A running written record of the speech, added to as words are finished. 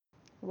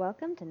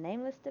Welcome to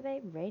Nameless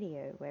Debate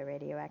Radio, where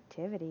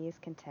radioactivity is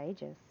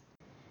contagious.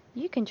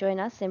 You can join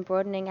us in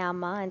broadening our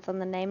minds on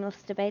the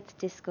Nameless Debates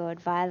Discord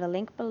via the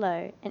link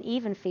below, and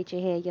even feature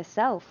here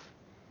yourself,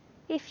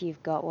 if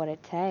you've got what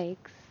it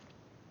takes.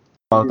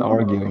 About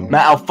arguing.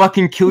 Matt, I'll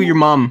fucking kill your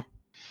mom.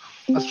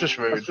 That's just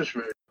rude.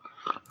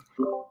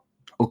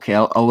 Okay,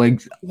 I'll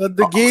like. Let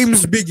the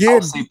games begin.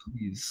 I'll say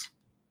please.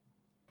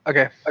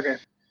 Okay. Okay,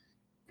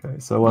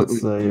 so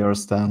what's your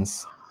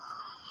stance?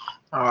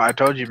 Oh, I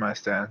told you my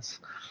stance.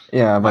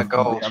 Yeah, My but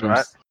goals,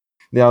 right?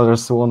 The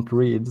others won't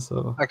read,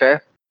 so... Okay.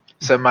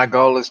 So my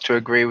goal is to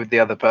agree with the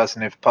other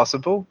person if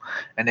possible,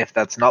 and if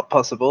that's not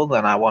possible,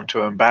 then I want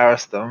to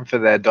embarrass them for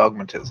their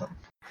dogmatism.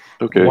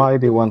 Okay. Why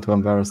do you want to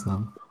embarrass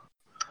them?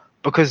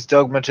 Because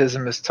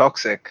dogmatism is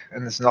toxic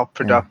and it's not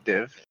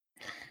productive.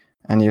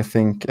 And you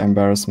think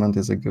embarrassment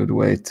is a good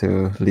way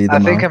to lead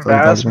them I think out of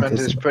embarrassment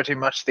is dogmatism? pretty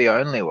much the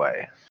only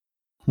way.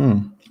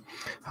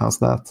 How's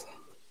that?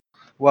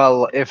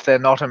 Well, if they're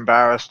not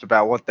embarrassed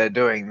about what they're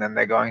doing, then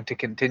they're going to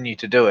continue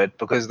to do it,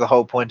 because the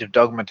whole point of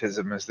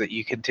dogmatism is that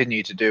you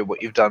continue to do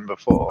what you've done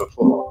before.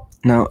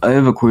 Now, I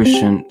have a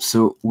question.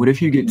 So, what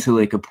if you get to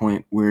like a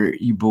point where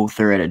you both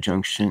are at a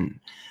junction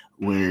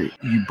where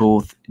you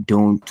both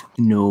don't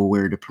know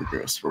where to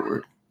progress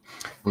forward?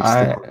 What's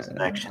the course of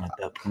action at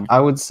that point?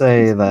 I would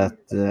say that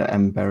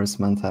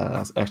embarrassment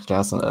actually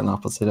has an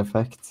opposite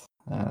effect.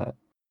 I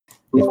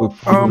don't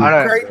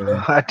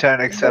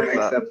accept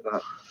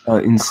that.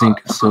 In sync.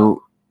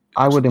 So,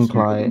 I would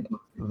imply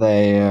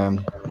they're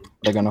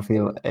gonna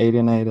feel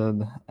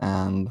alienated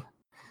and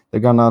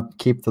they're gonna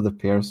keep to the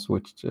peers,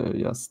 which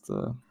just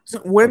So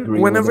agree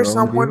with whenever their own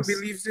someone views.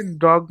 believes in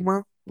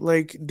dogma,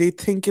 like they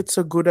think it's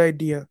a good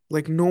idea.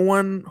 Like no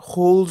one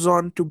holds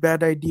on to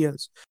bad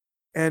ideas,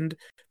 and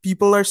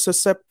people are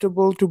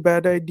susceptible to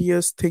bad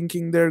ideas,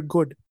 thinking they're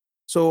good.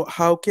 So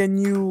how can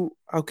you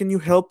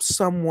help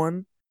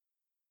someone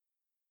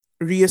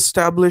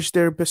reestablish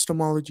their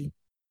epistemology?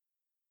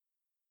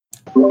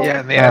 Yeah,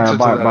 and the answer to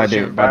that is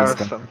you embarrass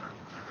them.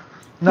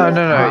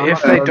 No.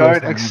 If they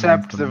don't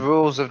accept the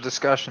rules of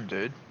discussion,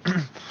 dude.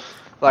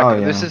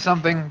 This is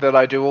something that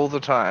I do all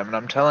the time, and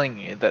I'm telling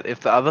you that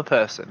if the other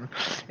person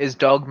is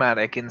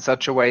dogmatic in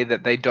such a way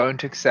that they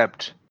don't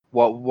accept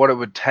what it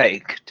would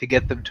take to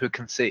get them to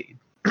concede,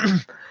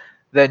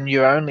 then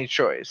your only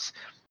choice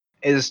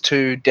is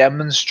to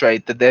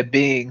demonstrate that they're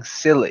being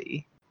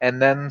silly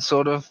and then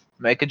sort of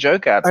make a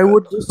joke out of it. I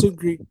would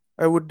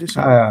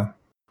disagree.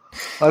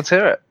 Let's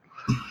hear it.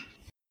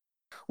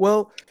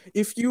 Well,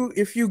 if you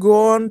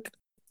go on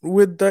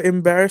with the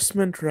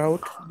embarrassment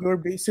route, you're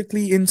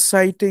basically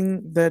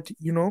inciting that,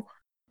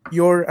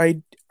 your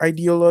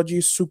ideology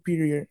is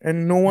superior,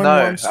 and no one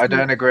wants I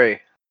don't agree.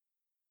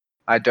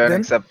 I don't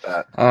accept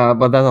that.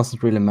 But that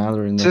doesn't really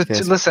matter in this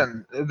case.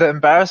 Listen, the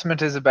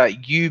embarrassment is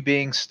about you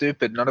being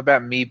stupid, not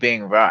about me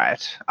being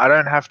right. I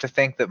don't have to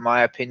think that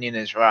my opinion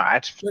is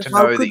right to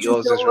know that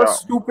yours is a wrong.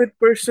 stupid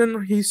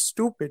person he's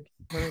stupid?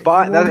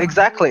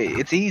 Exactly.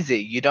 It's easy.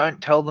 You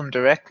don't tell them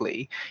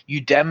directly.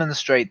 You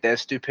demonstrate their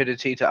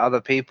stupidity to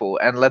other people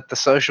and let the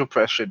social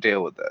pressure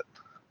deal with it.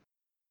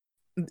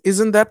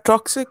 Isn't that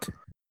toxic?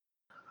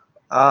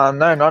 No,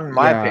 not in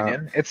my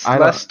opinion. It's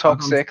less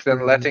toxic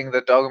than letting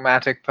the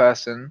dogmatic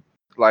person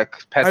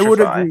petrify. I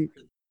would agree.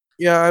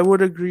 Yeah, I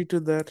would agree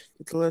to that.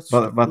 It's less.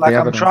 But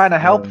I'm trying to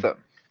help them.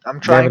 I'm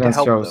trying to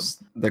help them.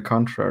 The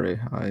contrary,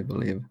 I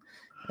believe.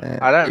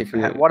 I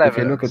don't. What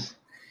evidence?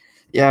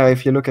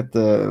 If you look at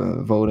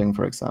the voting,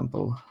 for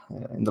example,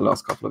 in the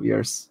last couple of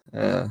years,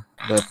 the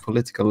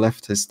political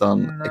left has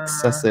done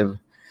excessive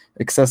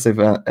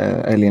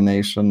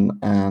alienation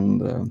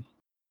and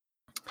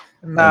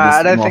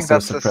I don't think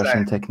that's the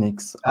suppression same.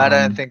 techniques. I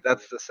don't think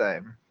that's the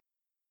same.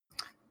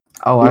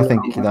 Oh, I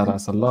think that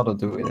has a lot to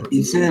do with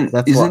it.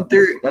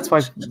 That's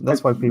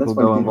why people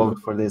go and vote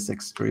for these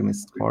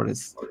extremist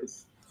parties.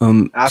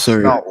 That's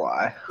not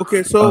why.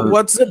 Okay, so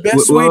what's the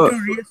best way to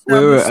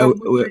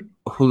reestablish?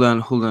 Hold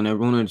on. I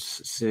want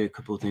to say a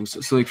couple of things.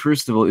 So,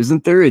 first of all,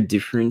 isn't there a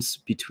difference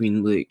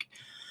between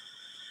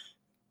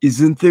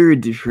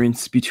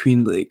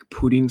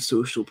putting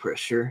social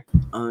pressure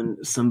on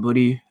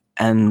somebody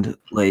and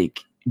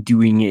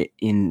doing it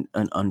in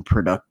an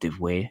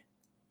unproductive way?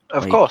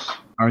 Of course.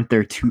 Aren't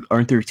there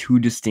two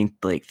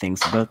distinct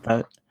things about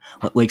that?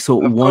 So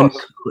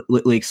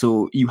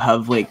you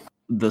have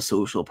the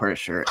social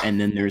pressure, and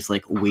then there's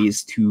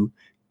ways to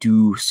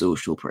do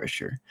social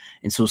pressure,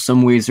 and so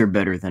some ways are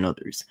better than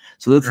others.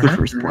 So that's the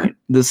first point.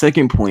 The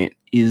second point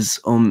is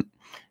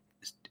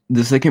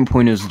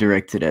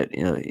directed at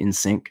In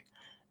Sync,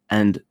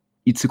 and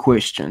it's a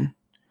question.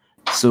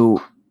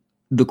 So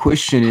the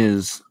question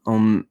is,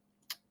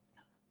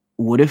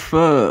 what if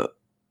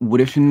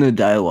in the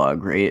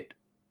dialogue, right?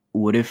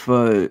 What if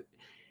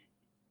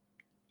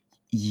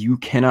you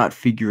cannot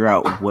figure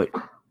out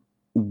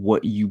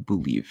what you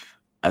believe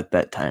at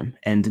that time,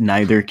 and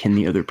neither can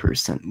the other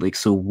person?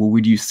 So what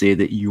would you say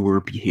that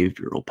your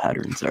behavioral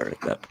patterns are at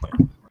that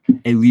point?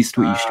 At least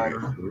what you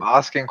should.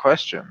 Asking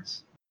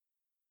questions.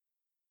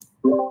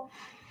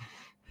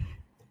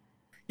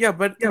 Yeah,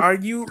 but are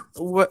you?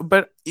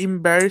 But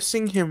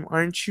embarrassing him,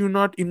 aren't you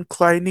not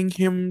inclining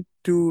him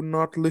to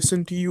not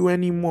listen to you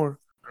anymore?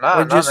 No,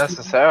 Or not just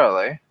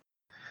necessarily.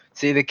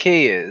 See, the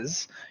key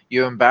is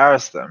you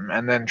embarrass them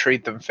and then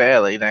treat them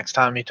fairly next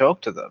time you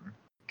talk to them.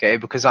 Okay,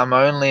 because I'm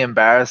only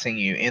embarrassing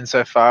you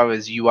insofar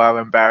as you are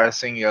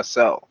embarrassing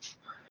yourself.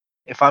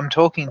 If I'm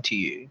talking to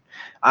you,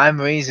 I'm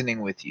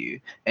reasoning with you,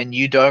 and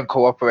you don't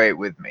cooperate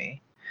with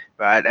me,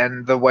 right?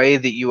 And the way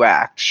that you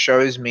act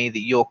shows me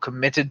that you're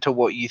committed to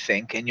what you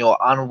think and you're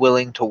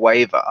unwilling to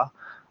waver.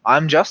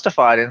 I'm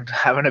justified in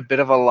having a bit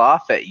of a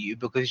laugh at you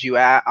because you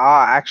are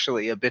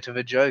actually a bit of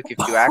a joke if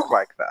you act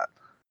like that.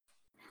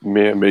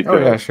 May I make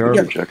sure.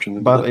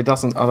 interjection? But it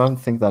doesn't. I don't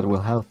think that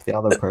will help the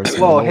other person.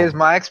 Well, at all. here's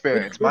my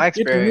experience. My It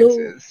experience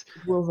will- is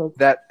will help.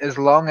 that as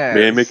long as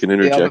May I make an the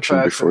other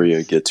interjection before you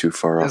person's- get too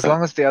far off? as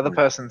long as the other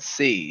person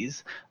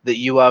sees that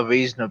you are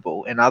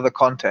reasonable in other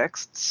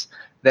contexts,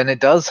 then it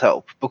does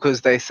help,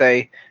 because they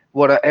say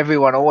what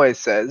everyone always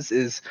says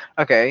is,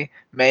 okay,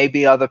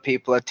 maybe other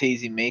people are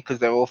teasing me because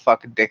they're all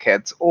fucking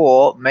dickheads,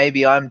 or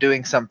maybe I'm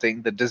doing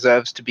something that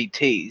deserves to be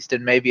teased,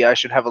 and maybe I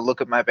should have a look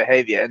at my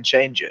behavior and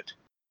change it.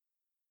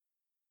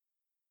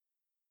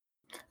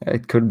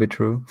 It could be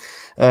true.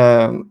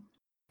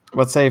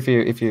 But say if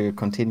you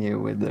continue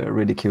with the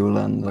ridicule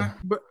and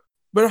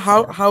But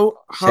how will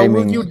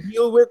Shaming. you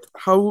deal with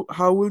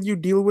how will you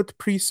deal with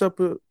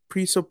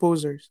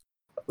presupposers?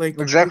 Like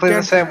Exactly you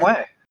the can't- same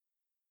way.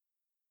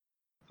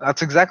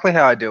 That's exactly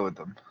how I deal with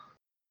them.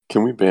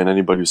 Can we ban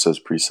anybody who says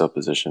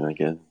presupposition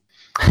again?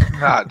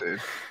 Nah, dude.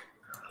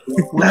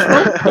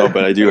 No,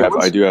 but I do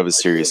have a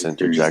serious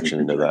interjection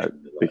into that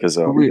because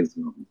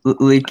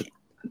Like,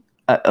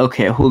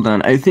 okay, hold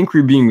on. I think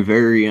we're being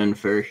very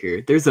unfair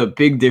here. There's a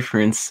big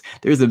difference.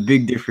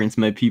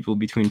 My people,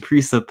 between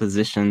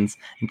presuppositions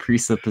and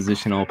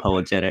presuppositional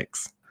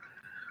apologetics.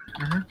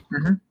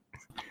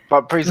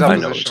 But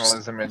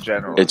presuppositionalism in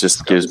general. it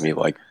just gives me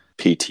like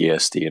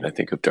PTSD, and I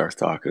think of Darth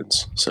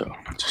Dawkins, so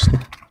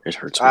it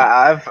hurts me.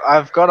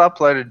 I've got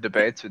uploaded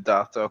debates with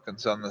Darth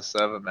Dawkins on the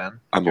server, man.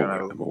 I'm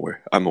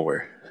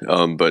aware.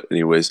 But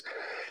anyways,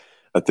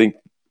 I think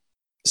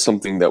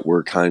something that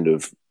we're kind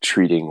of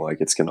treating like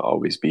it's going to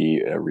always be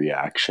a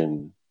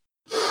reaction,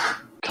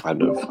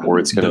 kind of, or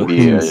it's going to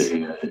be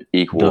a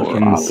equal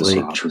or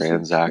opposite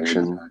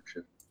transaction.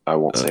 I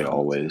won't say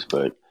always,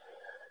 but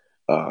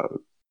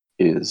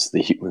is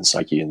the human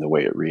psyche and the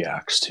way it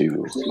reacts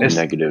to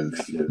negative.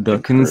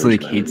 Dawkins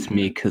hates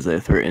me because I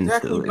threatened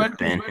Exactly, to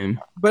ban him.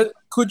 But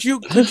could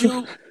you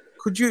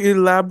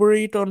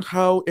elaborate on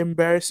how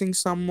embarrassing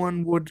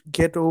someone would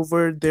get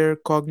over their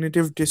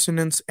cognitive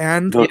dissonance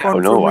and No,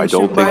 I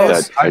don't think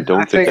bias? that. I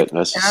don't think that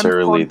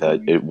necessarily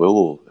that it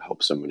will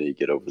help somebody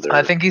get over their.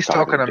 I think he's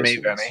talking to cognitive me,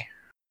 dissonance. Benny.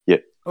 Yeah.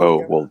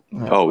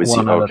 Okay. Is he?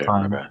 one at a Okay.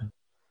 time. Okay.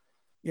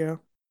 Yeah.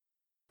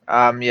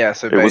 Yeah.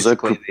 So It was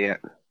basically,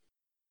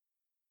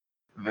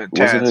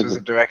 Terrence, was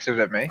it directed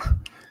at me?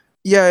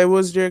 Yeah, it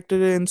was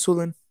directed at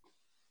insulin.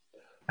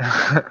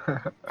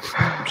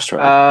 I'm just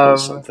trying to pull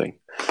something.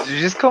 Did you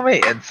just call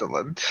me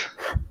insolent?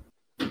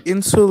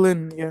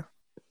 Insulin, yeah.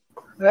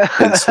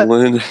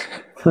 Insulin.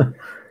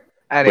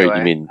 Anyway, Wait,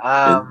 you mean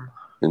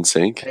in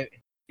sync?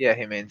 Yeah,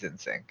 he means in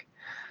sync.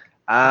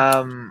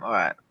 All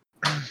right.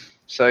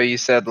 So you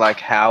said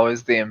how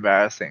is the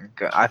embarrassing?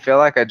 I feel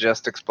like I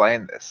just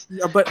explained this.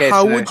 Yeah, but Okay,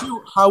 how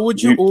so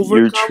would you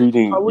overcome?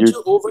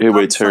 Hey,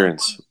 wait,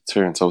 Terrence.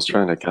 I was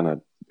trying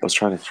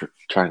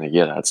to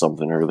get at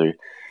something earlier.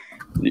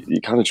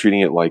 You're kind of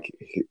treating it like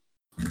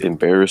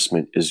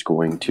embarrassment is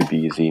going to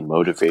be the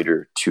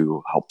motivator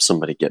to help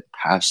somebody get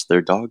past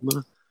their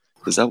dogma.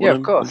 Is that what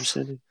I'm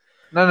understanding?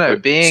 No.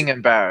 Being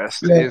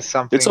embarrassed is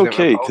something. It's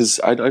okay because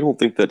I don't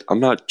think that I'm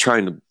not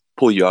trying to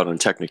pull you out on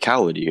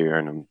technicality here,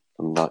 and I'm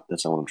not.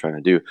 That's not what I'm trying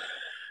to do.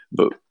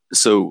 But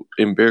so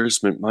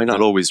embarrassment might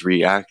not always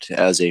react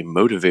as a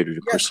motivator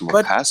to push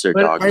someone past their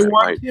dogma,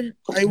 right?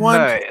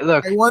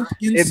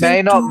 It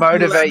may not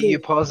motivate you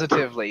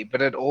positively,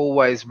 but it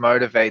always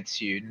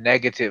motivates you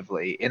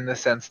negatively in the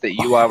sense that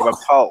you are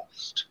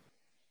repulsed.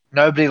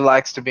 Nobody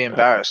likes to be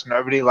embarrassed.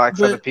 Nobody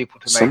likes other people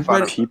to make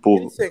fun of them.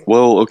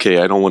 Well, okay,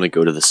 I don't want to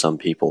go to the some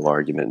people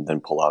argument and then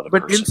pull out a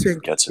person who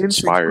gets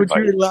inspired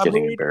by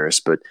getting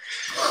embarrassed. But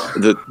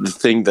the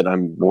thing that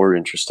I'm more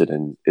interested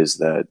in is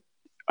that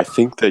I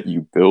think that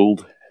you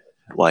build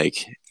a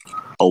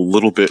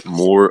little bit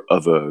more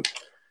of a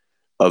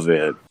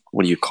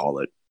what do you call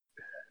it?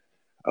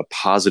 A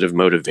positive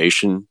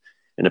motivation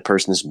in a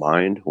person's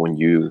mind when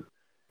you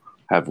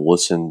have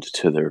listened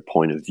to their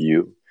point of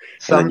view.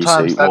 Sometimes and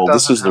then you say, well,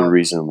 this is help. the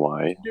reason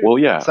why. Well,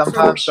 yeah.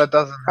 Sometimes that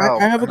doesn't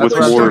help. I have That's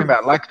what I'm talking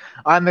about.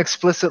 I'm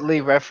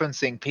explicitly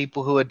referencing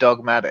people who are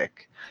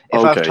dogmatic.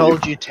 If I've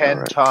told you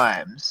 10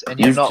 times and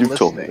you're not listening.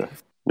 Told me that.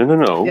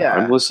 No. Yeah.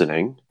 I'm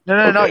listening.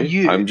 No, not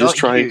you. I'm just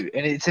trying. You.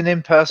 And it's an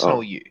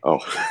impersonal you. Oh.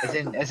 As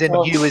in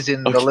you as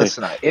in the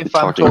listener. If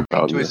I'm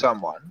talking to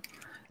someone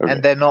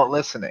and they're not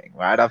listening,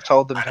 right? I've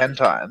told them 10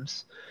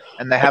 times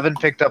and they haven't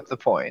picked up the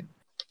point.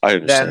 I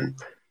understand.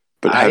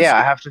 But I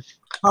have to.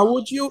 How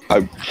would you,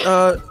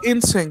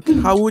 in sync?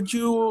 How would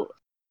you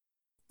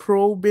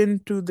probe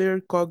into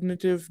their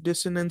cognitive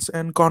dissonance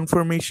and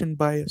confirmation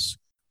bias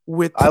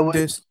with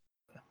this?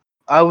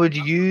 I would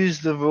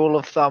use the rule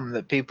of thumb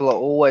that people are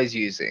always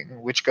using,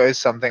 which goes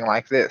something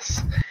like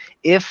this.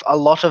 If a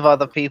lot of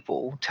other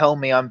people tell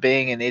me I'm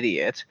being an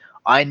idiot,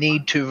 I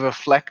need to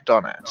reflect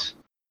on it.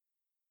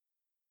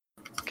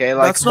 Okay,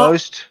 like That's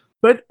most...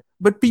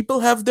 But people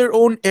have their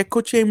own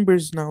echo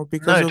chambers now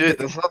because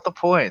that's not the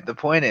point. The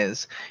point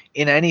is,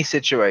 in any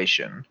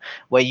situation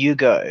where you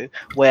go,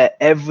 where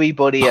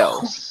everybody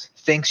else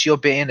thinks you're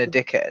being a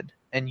dickhead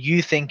and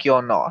you think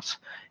you're not,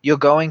 you're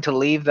going to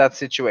leave that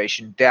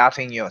situation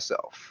doubting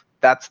yourself.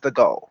 That's the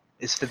goal,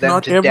 is for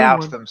them to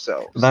doubt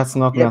themselves. That's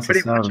not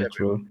necessarily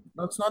true.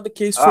 That's not the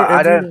case for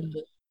everyone.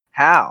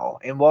 How?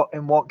 In what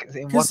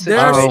situation? There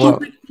are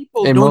stupid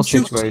people. In most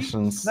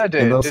situations,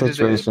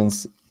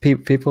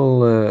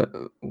 people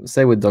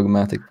say with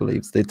dogmatic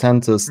beliefs, they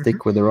tend to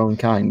stick with their own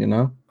kind, you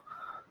know?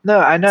 No,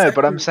 I know, exactly.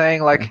 But I'm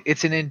saying, like,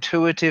 it's an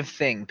intuitive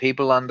thing.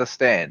 People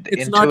understand.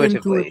 It's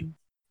intuitively.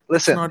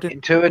 Not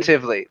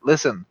intuitively.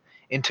 Listen.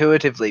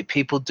 Intuitively,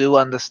 people do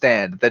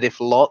understand that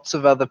if lots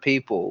of other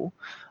people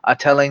are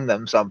telling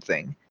them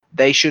something,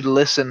 they should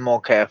listen more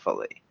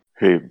carefully.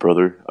 Hey,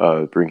 brother,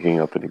 bringing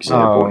up an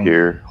example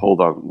here. Hold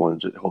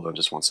on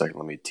just 1 second.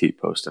 Let me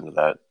T-post into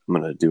that. I'm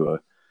going to do a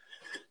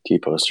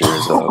T-post here.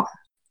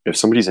 If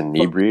somebody's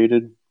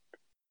inebriated,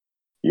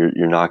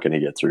 you're not going to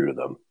get through to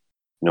them.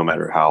 No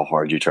matter how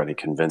hard you try to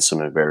convince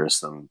them,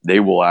 embarrass them, they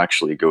will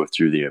actually go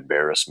through the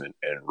embarrassment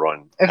and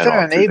run. If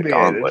they're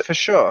inebriated, for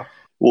sure.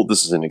 Well,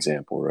 this is an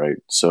example, right?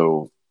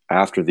 So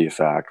after the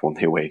fact, when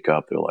they wake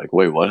up, they're like,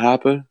 wait, what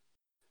happened?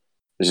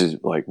 This is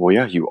like, well,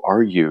 yeah, you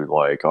argued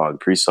like on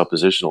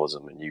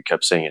presuppositionalism and you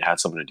kept saying it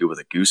had something to do with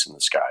a goose in the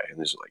sky. And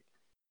it's like,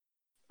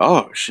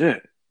 oh,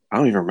 shit, I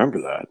don't even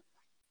remember that.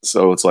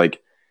 So it's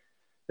like,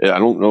 I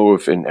don't know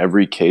if in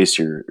every case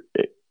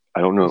I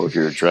don't know if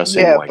you're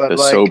addressing the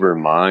sober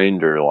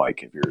mind or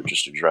like if you're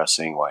just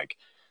addressing like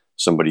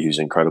somebody who's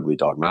incredibly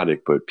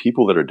dogmatic. But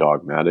people that are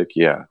dogmatic,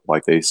 yeah,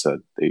 like they said,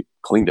 they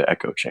cling to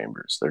echo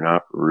chambers. They're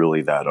not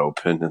really that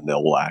open and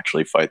they'll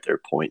actually fight their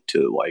point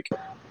to like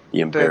the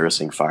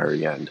embarrassing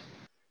fiery end.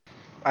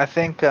 I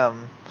think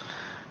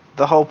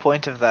the whole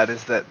point of that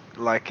is that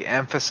like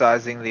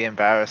emphasizing the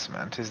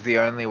embarrassment is the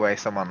only way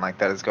someone like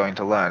that is going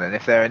to learn. And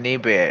if they're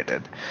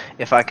inebriated,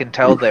 if I can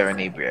tell they're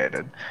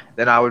inebriated,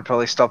 then I would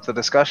probably stop the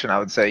discussion. I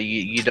would say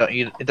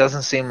it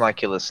doesn't seem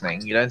like you're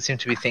listening. You don't seem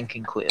to be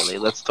thinking clearly.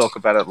 Let's talk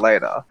about it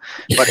later.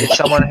 But if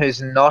someone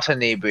who's not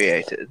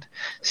inebriated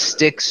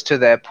sticks to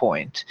their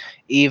point,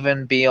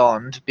 even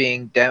beyond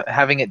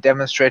having it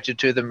demonstrated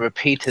to them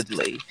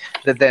repeatedly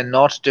that they're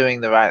not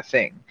doing the right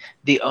thing,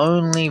 the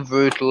only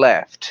route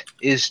left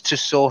is to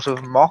sort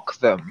of mock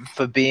them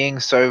for being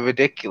so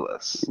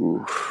ridiculous.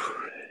 Oof.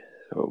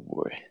 Oh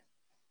boy.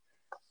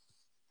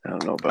 I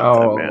don't know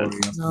about that, man.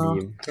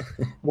 No.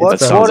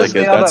 What's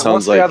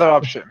the other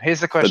option? Here's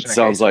the question. That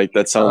sounds like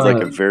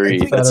a very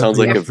gatekeeper.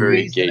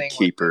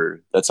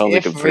 That sounds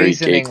like a very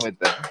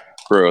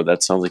Bro,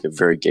 that sounds like a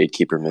very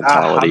gatekeeper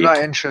mentality. I'm not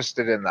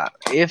interested in that.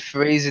 If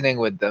reasoning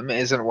with them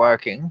isn't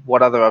working,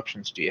 what other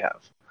options do you have?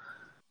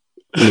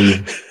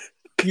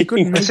 You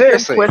could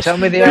seriously tell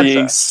me the answer.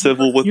 Being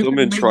civil with them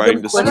and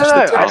trying to switch the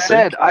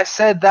topic. I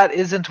said that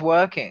isn't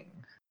working.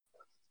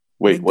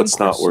 Wait, what's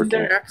not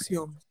working?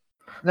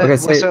 No, okay,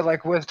 so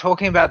like we're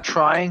talking about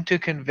trying to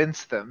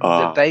convince them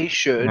that they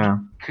should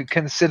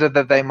consider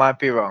that they might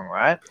be wrong,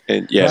 right?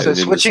 And so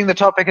switching the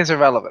topic is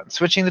irrelevant.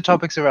 Switching the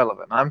topic's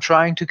irrelevant. I'm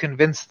trying to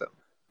convince them.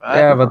 Right?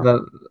 Yeah,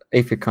 but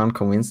if you can't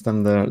convince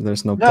them,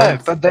 there's no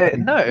point.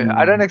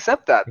 I don't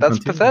accept that. That's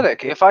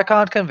pathetic. If I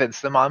can't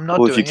convince them, I'm not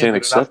doing it. Well, if you can't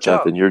accept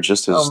that, then you're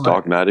just as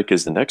dogmatic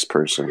as the next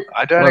person.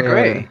 I don't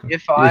agree.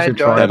 If I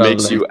don't, that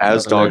makes you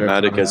as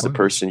dogmatic as the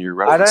person you're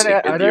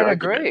referencing. I don't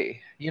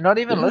agree. You're not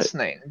even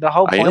listening. The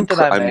whole point that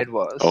I made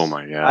was... Oh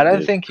my god. I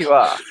don't think you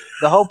are.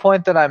 The whole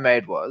point that I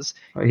made was,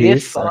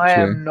 if I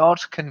am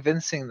not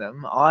convincing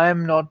them,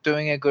 I'm not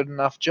doing a good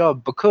enough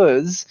job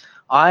because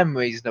I'm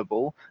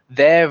reasonable,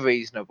 they're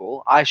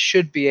reasonable, I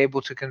should be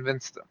able to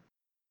convince them.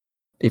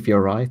 If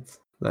you're right,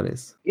 that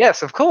is.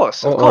 Yes, of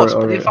course. But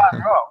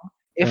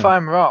if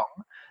I'm wrong,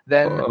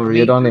 then... Or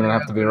you don't even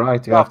have to be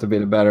right, you have to be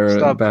the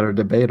better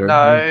debater.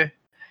 No.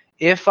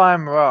 If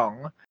I'm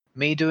wrong...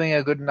 Me doing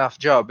a good enough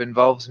job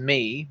involves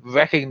me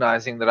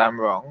recognizing that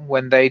I'm wrong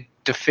when they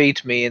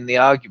defeat me in the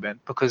argument,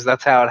 because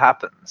that's how it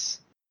happens.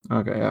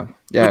 Okay,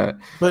 yeah.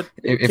 But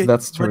if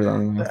that's true,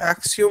 then the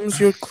axioms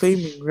you're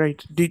claiming,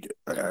 right?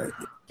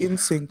 In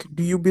sync,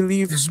 do you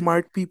believe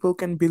smart people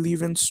can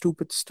believe in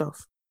stupid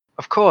stuff?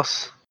 Of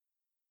course.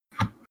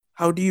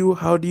 How do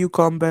you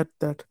combat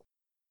that?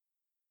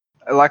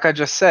 Like I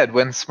just said,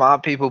 when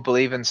smart people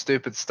believe in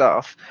stupid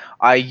stuff,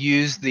 I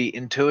use the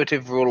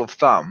intuitive rule of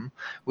thumb,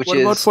 which is...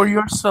 What about for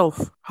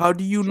yourself? How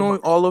do you know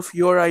all of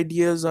your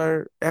ideas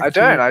are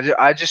accurate? I don't.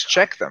 I just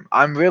check them.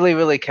 I'm really,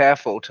 really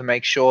careful to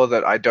make sure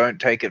that I don't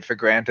take it for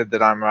granted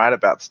that I'm right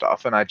about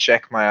stuff, and I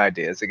check my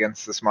ideas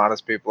against the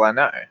smartest people I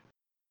know.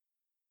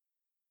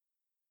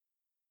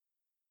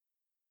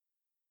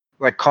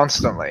 Like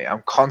constantly.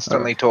 I'm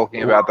constantly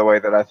talking about the way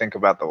that I think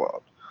about the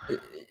world.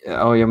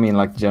 Oh, you mean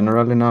like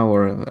generally now,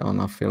 or on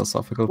a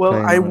philosophical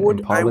plane?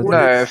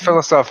 No,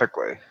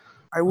 philosophically.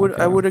 I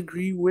would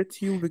agree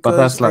with you,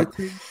 because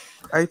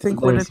I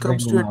think when it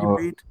comes to a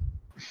debate,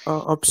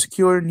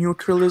 obscure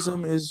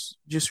neutralism is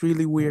just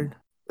really weird.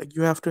 Like,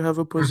 you have to have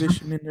a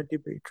position in a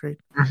debate, right?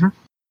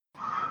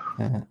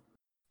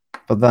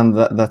 But then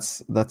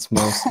that's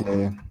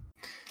mostly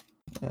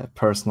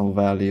personal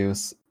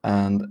values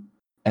and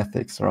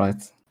ethics,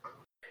 right?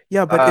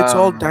 Yeah, but it's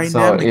all dynamic.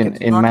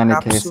 So in many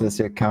cases,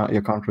 you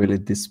can't really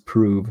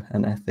disprove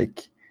an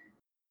ethic.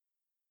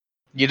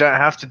 You don't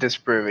have to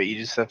disprove it. You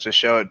just have to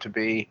show it to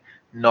be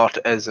not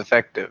as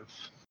effective.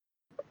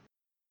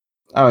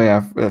 Oh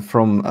yeah,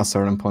 from a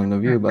certain point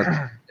of view, but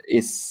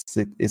is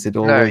it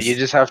always? No, you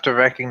just have to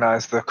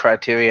recognize the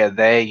criteria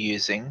they're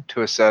using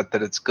to assert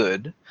that it's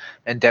good,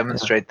 and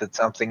demonstrate that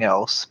something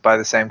else by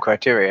the same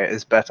criteria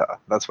is better.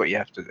 That's what you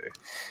have to do.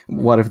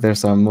 What if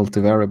there's a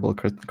multivariable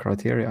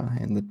criteria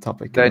in the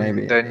topic?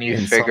 Then you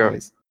figure.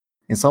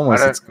 In some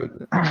ways it's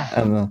good,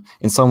 and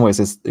in some ways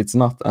it's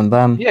not. And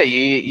then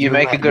you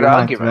make a good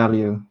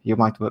argument. You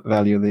might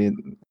value the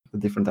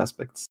different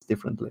aspects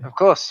differently. Of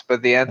course,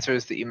 but the answer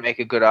is that you make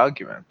a good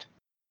argument.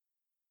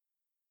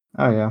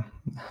 Oh yeah.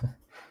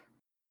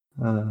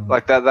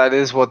 Like that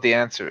is what the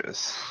answer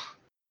is.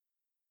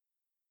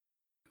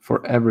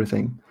 For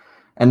everything.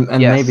 And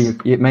yes.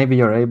 maybe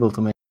you're able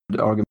to make a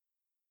good argument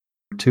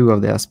for 2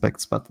 of the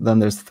aspects, but then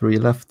there's 3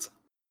 left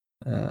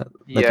that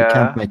you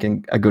can't make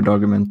a good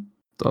argument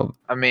of.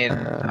 I mean,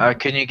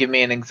 can you give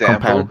me an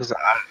example? Because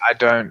I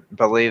don't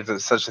believe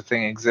that such a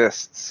thing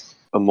exists.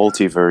 A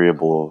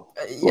multivariable.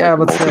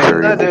 No,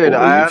 dude,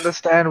 I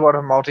understand what a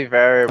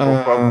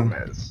multivariable problem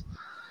is.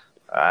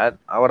 Alright?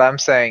 What I'm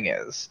saying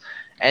is,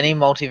 any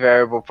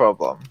multivariable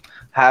problem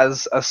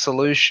has a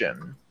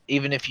solution,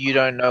 even if you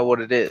don't know what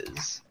it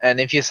is.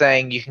 And if you're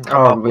saying you can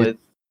come up with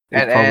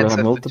an answer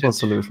have multiple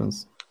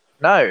solutions.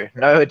 No,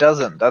 it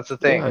doesn't. That's the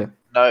thing. Yeah.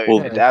 No,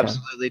 it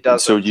absolutely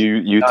doesn't. So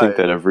you think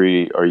that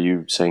are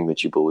you saying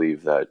that you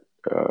believe that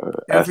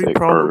every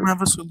problem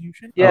have a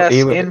solution? Yes,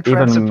 in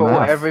principle,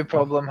 every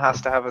problem has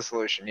to have a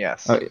solution.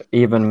 Yes.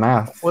 Even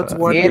math.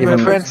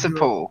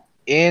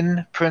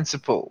 In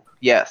principle,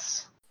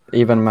 yes.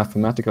 Even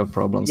mathematical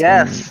problems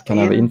can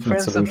have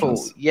infinite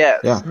solutions. Yes.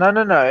 Yeah.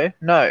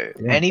 No.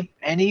 Yeah.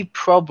 Any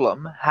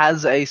problem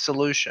has a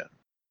solution.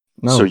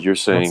 No, so you're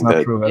saying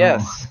that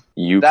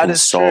you can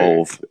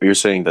solve. True. You're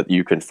saying that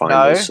you can find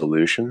those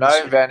solutions. No,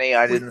 Venny,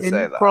 I didn't say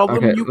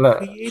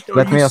that.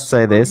 Let me just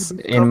say this: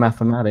 in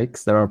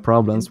mathematics, there are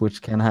problems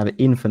which can have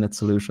infinite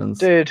solutions.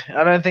 Dude,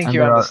 I don't think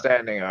you're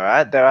understanding. All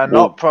right, there are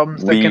not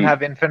problems that can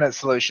have infinite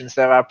solutions.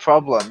 There are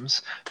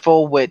problems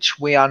for which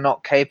we are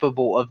not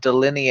capable of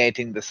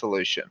delineating the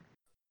solution.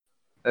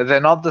 They're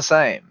not the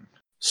same.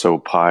 So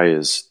pi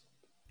is.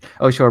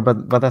 Oh, sure,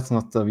 but that's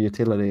not of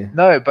utility.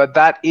 No, but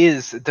that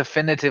is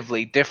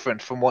definitively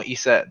different from what you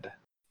said.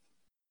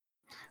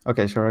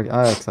 Okay, sure,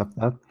 I accept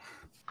that.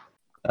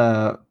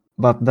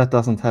 But that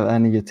doesn't have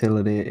any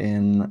utility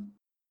in...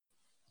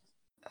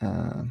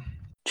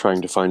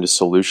 trying to find a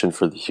solution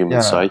for the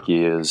human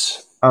psyche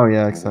is... Oh,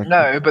 yeah, exactly.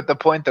 No, but the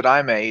point that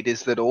I made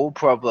is that all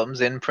problems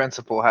in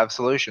principle have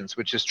solutions,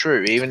 which is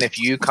true. Even if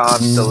you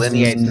can't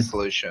delineate the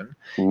solution,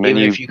 even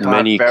if you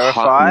can't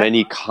verify...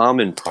 many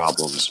common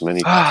problems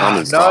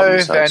have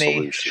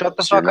solutions. Shut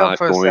the fuck up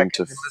for a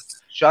second.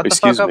 Shut the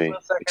fuck up for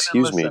a second.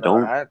 Excuse me,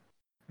 don't... Right?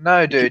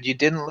 No, dude, you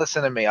didn't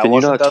listen to me. Can you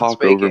not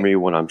talk over me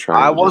when I'm trying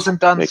to make a point? I wasn't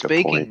done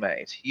speaking,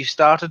 mate. You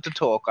started to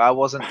talk. I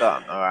wasn't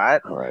done, all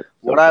right? All right.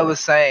 What I was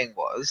saying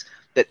was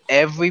that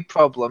every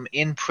problem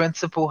in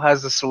principle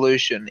has a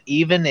solution,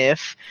 even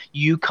if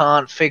you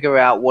can't figure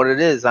out what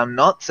it is. I'm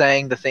not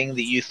saying the thing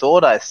that you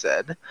thought I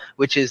said,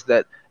 which is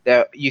that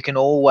you can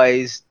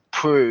always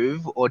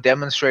prove or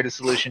demonstrate a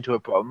solution to a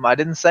problem. I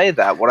didn't say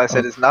that. What I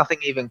said is nothing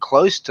even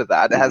close to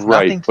that. It has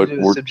nothing to do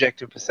with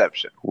subjective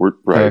perception.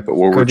 But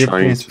what could you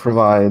please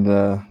provide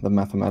the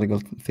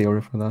mathematical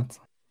theory for that?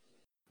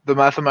 The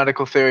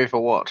mathematical theory for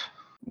what?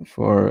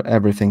 For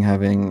everything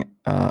having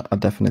a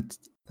definite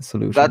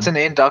solution. That's an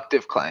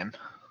inductive claim.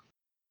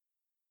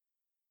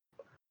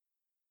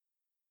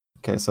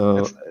 Okay,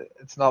 so...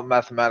 It's not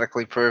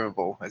mathematically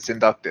provable. It's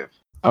inductive.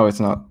 Oh, it's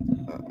not.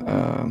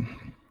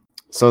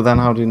 So then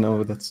how do you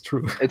know that's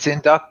true? It's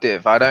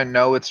inductive. I don't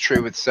know it's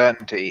true with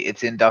certainty.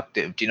 It's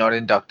inductive. Do you know what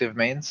inductive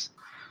means?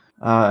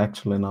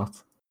 Actually not.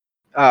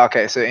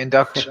 Okay, so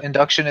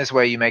induction is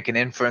where you make an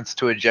inference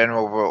to a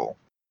general rule.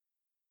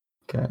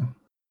 Okay.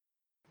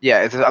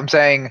 Yeah, I'm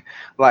saying,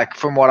 like,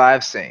 from what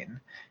I've seen,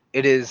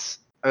 it is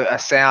a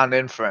sound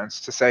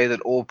inference to say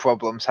that all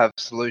problems have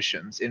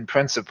solutions in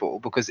principle,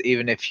 because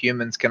even if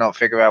humans cannot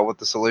figure out what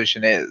the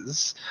solution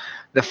is,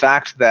 the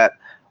fact that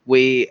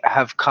we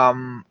have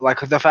come, like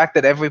the fact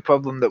that every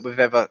problem that we've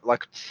ever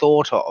like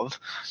thought of,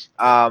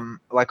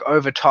 like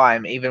over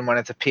time, even when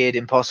it's appeared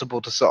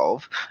impossible to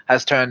solve,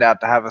 has turned out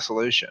to have a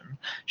solution,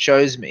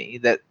 shows me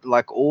that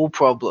like all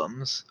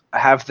problems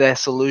have their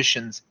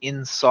solutions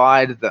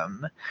inside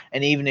them,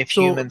 and even if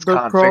humans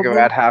can't figure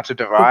out how to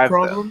derive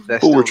them, they're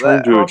still we're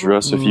trying there. to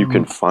address if you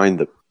can find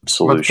the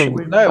solution.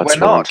 No, That's we're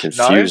not. I'm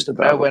confused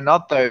about. No, we're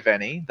not though,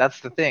 Venny. That's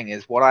the thing,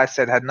 is what I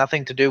said had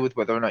nothing to do with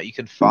whether or not you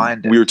can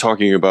find it. We were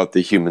talking about the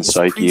human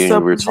psyche,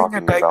 and we were talking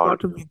about...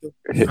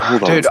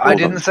 Dude, I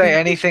didn't say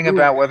anything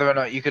about whether or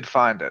not you could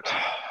find it.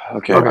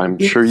 Okay, I'm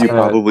sure you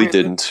probably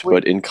didn't,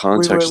 but in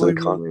context of the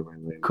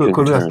could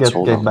we just get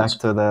back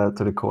to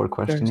the core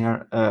question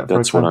here?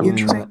 That's what I'm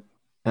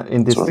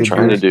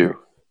trying to do.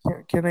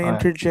 Can I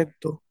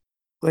interject though?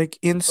 Like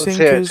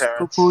InSync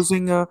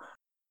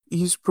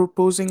is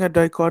proposing a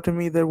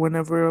dichotomy that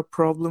whenever a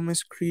problem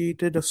is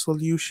created, a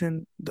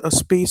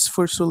space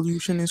for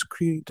solution is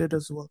created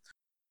as well.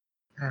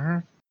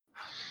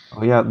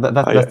 Oh yeah,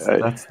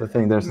 that's the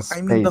thing. There's a space.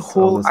 I mean, the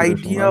whole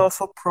idea of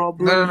a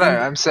problem. No.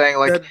 I'm saying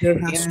like there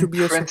has to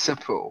be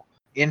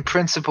in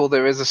principle,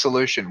 there is a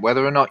solution.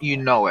 Whether or not you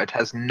know it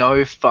has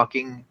no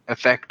fucking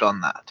effect on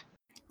that.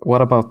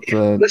 What about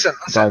listen?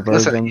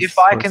 If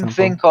I can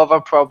think of a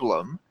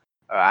problem,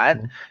 all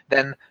right,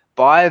 then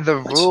by the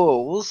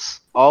rules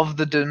of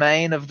the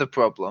domain of the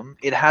problem,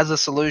 it has a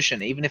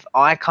solution. Even if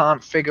I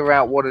can't figure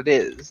out what it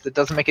is, that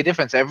doesn't make a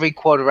difference. Every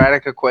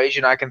quadratic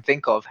equation I can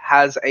think of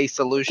has a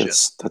solution.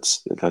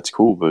 That's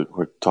cool, but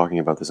we're talking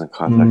about this in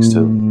context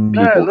to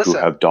people who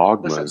have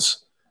dogmas.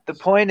 Listen. The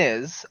point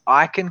is,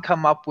 I can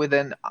come up with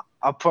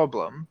a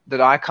problem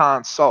that I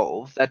can't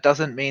solve. That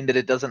doesn't mean that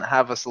it doesn't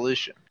have a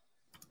solution.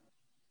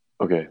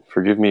 Okay,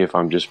 forgive me if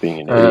I'm just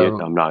being an idiot.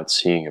 I'm not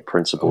seeing a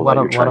principle that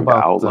you're trying to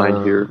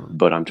outline here,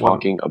 but I'm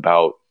talking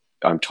about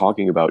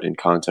in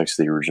context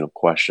of the original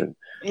question.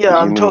 Yeah,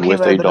 I'm talking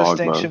about the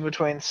distinction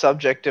between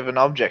subjective and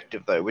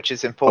objective, though, which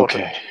is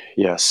important. Okay,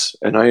 yes,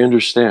 and I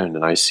understand,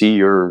 and I see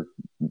your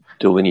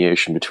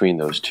delineation between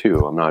those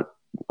two. I'm not.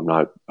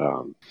 I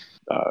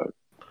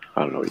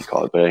don't know what you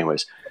call it, but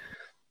anyways,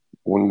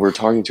 when we're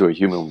talking to a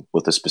human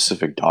with a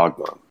specific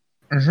dogma,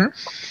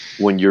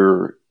 when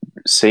you're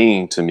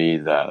saying to me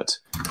that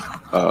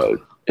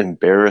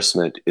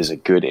embarrassment is a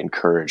good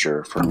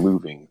encourager for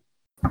moving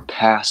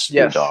past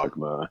the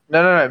dogma.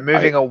 No,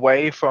 moving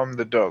away from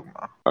the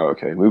dogma.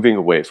 Okay, moving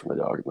away from the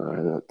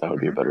dogma. That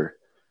would be a better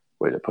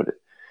way to put it.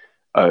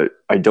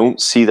 I don't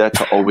see that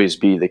to always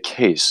be the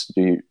case.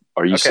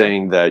 Are you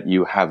saying that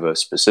you have a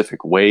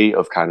specific way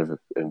of kind of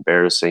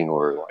embarrassing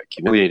or like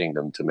humiliating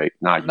them to make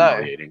not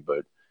humiliating,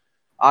 but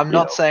I'm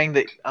not saying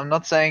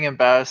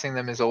embarrassing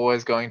them is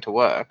always going to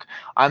work.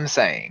 I'm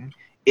saying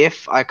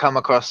if I come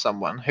across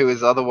someone who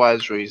is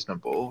otherwise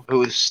reasonable,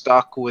 who is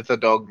stuck with a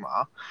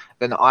dogma,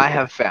 then I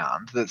have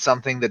found that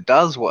something that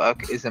does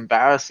work is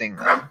embarrassing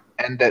them,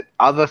 and that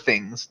other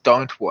things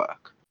don't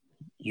work.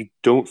 You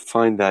don't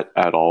find that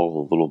at all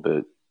a little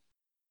bit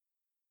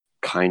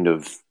kind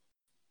of,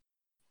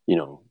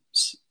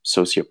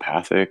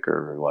 sociopathic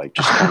or like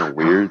just kind of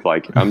weird?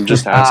 Like, I'm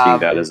just asking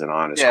that as an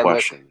honest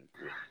question.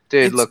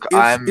 Look,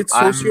 it's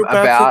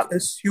sociopathic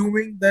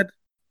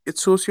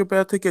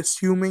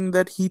assuming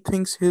that he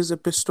thinks his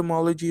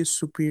epistemology is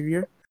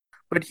superior,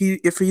 but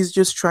if he's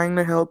just trying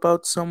to help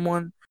out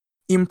someone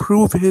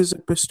improve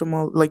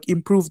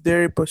improve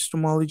their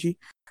epistemology,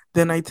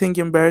 then I think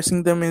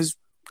embarrassing them is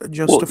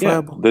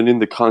justifiable. Then in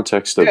the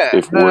context of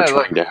if we're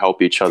trying to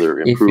help each other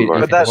improve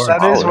our epistemology,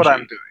 that is what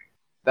I'm doing.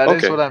 That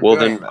is what I'm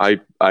doing. Then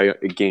I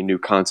gain new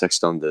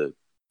context on the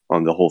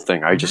whole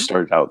thing. I just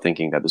started out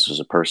thinking that this was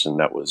a person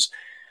that was,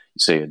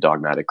 say, a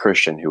dogmatic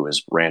Christian who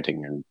was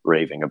ranting and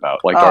raving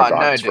about like dark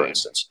gods, for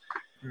instance.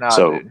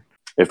 Dude.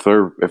 If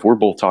we're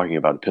both talking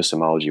about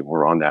epistemology,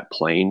 we're on that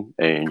plane,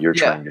 and you're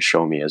trying to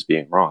show me as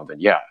being wrong,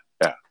 then yeah,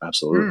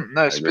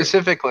 absolutely.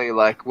 Specifically,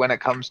 like when it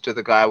comes to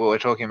the guy we were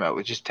talking about,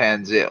 which is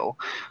Tanzil,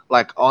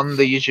 like on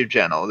the YouTube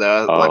channel, there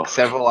are like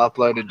several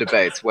uploaded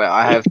debates where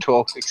I have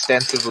talked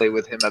extensively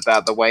with him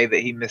about the way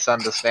that he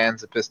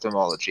misunderstands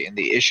epistemology and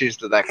the issues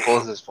that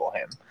causes for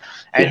him,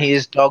 and he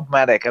is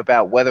dogmatic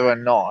about whether or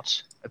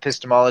not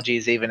epistemology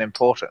is even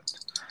important.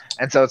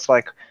 And so it's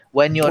like,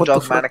 when you're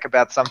dogmatic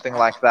about something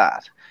like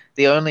that,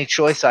 the only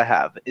choice I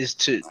have is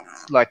to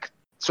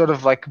sort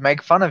of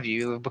make fun of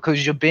you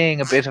because you're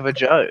being a bit of a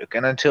joke,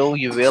 and until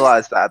you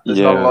realize that, there's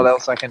not a lot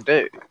else I can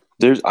do.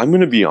 I'm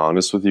going to be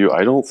honest with you.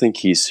 I don't think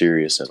he's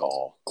serious at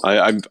all.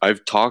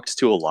 I've talked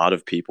to a lot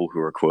of people who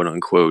are quote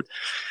unquote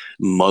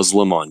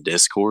Muslim on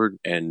Discord,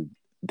 and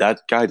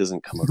that guy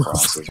doesn't come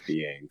across as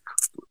being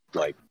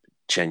like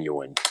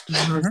genuine.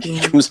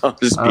 He comes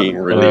off as being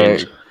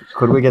really.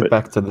 Could we get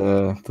back to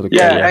the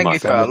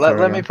Angifar,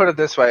 let me put it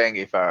this way,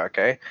 Angifar,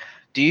 okay?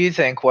 Do you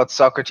think what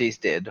Socrates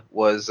did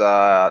was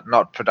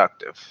not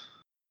productive?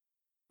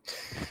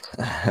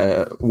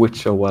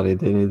 Which or what he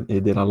did? He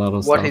did a lot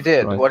of stuff.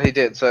 What he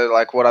did. So,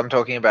 like, what I'm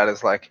talking about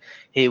is like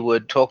he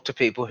would talk to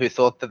people who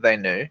thought that they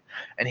knew,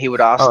 and he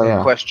would ask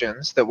them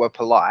questions that were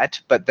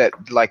polite, but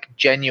that like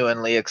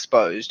genuinely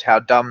exposed how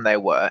dumb they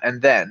were,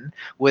 and then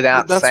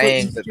without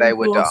saying that they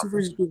were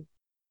dumb,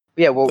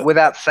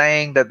 without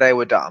saying that they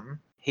were dumb,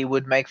 he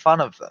would make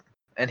fun of them,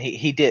 and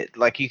he did.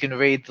 Like, you can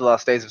read The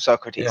Last Days of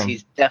Socrates. Yeah.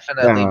 He's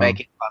definitely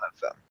making fun of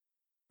them.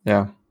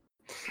 Yeah.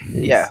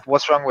 Yeah.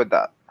 What's wrong with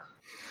that?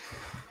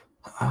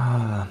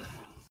 I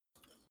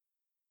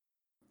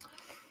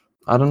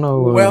don't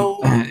know. Well,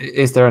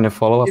 is there any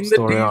follow-up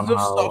story on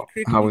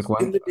how it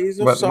went? In the days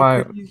of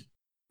Socrates,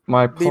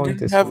 my point they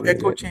didn't is have really,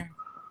 echo chamber.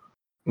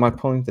 My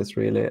point is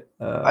really.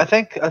 I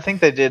think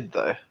they did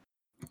though.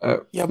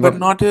 But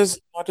not as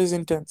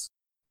intense.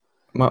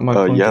 My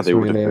point is they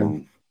would really, have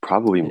been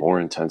probably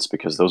more intense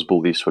because those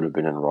beliefs would have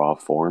been in raw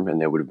form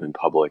and they would have been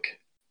public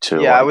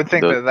to. Yeah, I would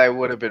think that they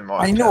would have been more.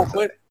 I know,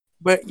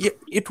 but yeah,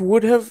 it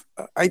would have.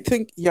 I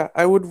think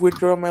I would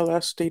withdraw my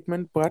last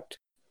statement, but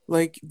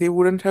like they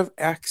wouldn't have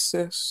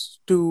access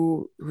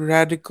to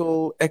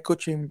radical echo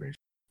chambers.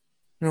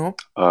 No.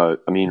 I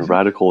mean,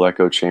 radical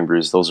echo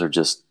chambers. Those are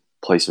just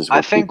places where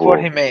I think what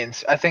he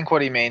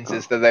means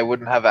is that they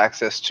wouldn't have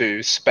access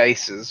to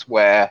spaces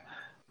where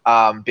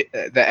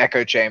the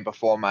echo chamber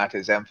format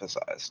is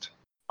emphasized.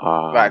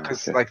 Right,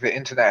 because like the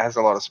internet has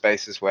a lot of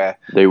spaces where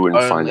they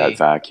wouldn't find that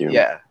vacuum.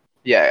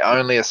 Yeah,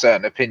 only a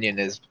certain opinion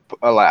is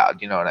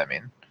allowed. You know what I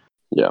mean?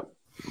 Yeah.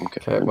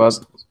 Okay, but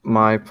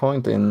my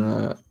point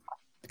in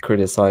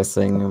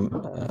criticizing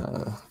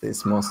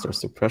these monster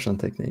suppression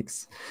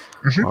techniques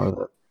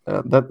are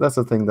that's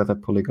the thing that the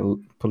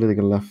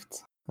political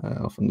left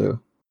Oh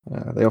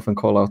They often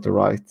call out the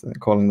right,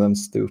 calling them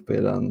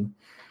stupid and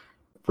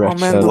Oh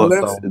man, the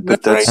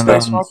left right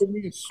side's not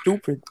really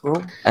stupid,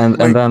 bro. And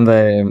then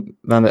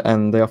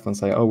they often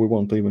say, "Oh, we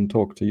won't even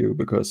talk to you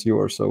because you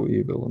are so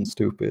evil and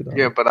stupid."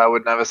 Yeah, but I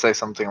would never say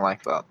something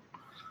like that.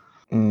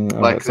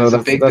 Like, there's a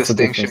big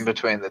distinction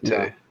between the two.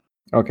 Yeah.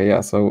 Okay,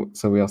 yeah. So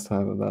we just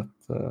have that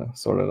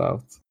sorted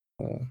out,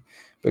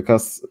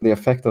 because the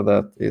effect of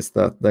that is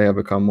that they have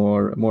become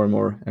more and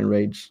more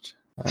enraged.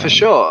 For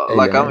sure,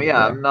 like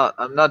I'm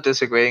not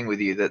disagreeing with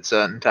you that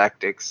certain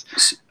tactics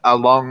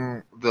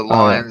along the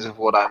lines of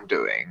what I'm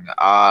doing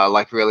are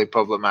like really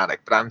problematic.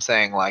 But I'm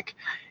saying, like,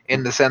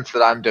 in the sense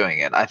that I'm doing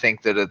it, I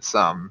think that it's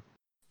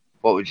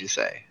what would you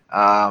say?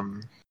 What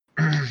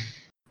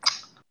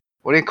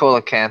do you call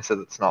a cancer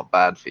that's not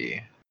bad for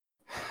you?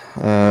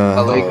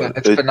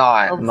 It's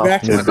benign.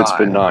 If it's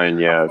benign,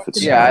 yeah. If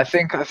it's I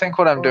think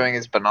what I'm doing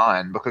is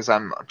benign because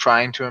I'm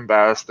trying to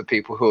embarrass the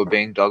people who are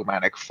being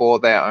dogmatic for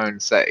their own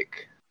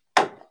sake.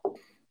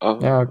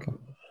 Okay.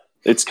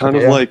 It's kind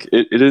of like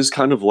it is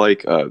kind of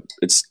like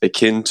it's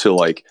akin to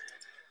like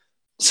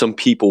some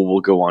people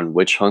will go on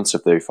witch hunts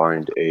if they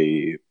find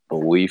a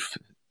belief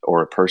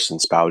or a person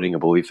spouting a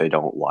belief they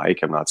don't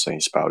like. I'm not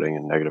saying spouting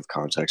in negative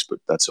context, but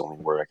that's the only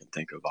word I can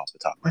think of off the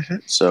top of my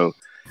head. So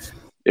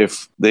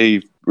if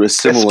they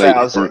assimilate,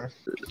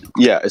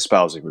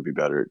 espousing would be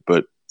better.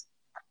 But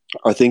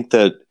I think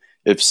that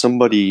if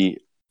somebody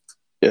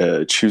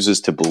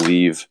chooses to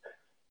believe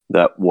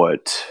that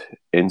what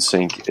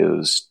NSYNC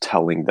is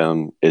telling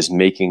them is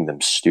making them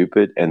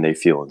stupid and they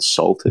feel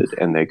insulted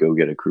and they go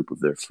get a group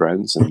of their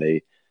friends and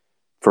they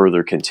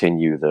further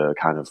continue the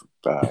kind of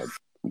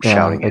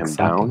shouting him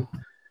down,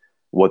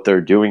 what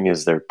they're doing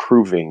is they're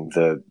proving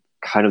the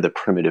kind of the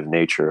primitive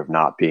nature of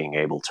not being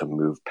able to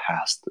move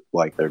past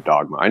like their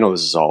dogma. I know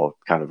this is all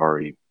kind of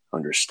already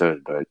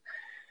understood, but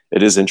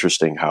it is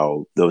interesting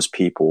how those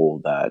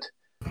people that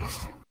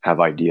have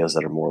ideas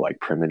that are more like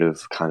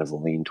primitive kind of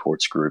lean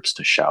towards groups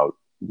to shout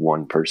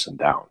one person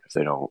down if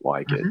they don't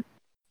like it.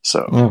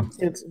 So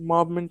it's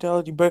mob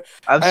mentality. But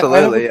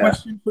absolutely, I have a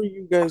question for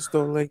you guys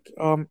though. Like,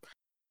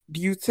 do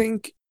you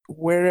think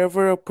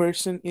wherever a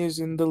person is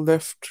in the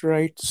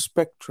left-right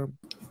spectrum,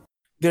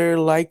 they're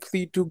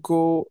likely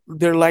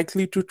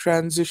to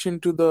transition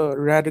to the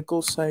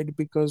radical side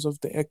because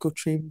of the echo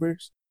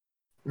chambers?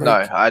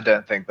 Like, no, I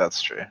don't think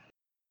that's true.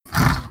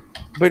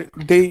 But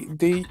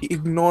they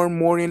ignore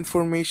more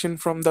information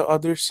from the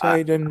other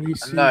side and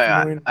receive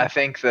more. I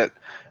think that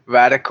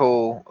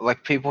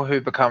people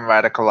who become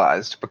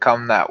radicalized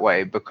become that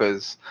way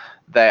because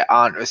they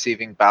aren't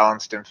receiving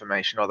balanced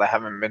information or they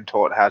haven't been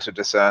taught how to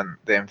discern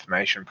the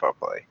information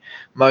properly.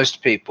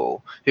 Most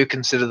people who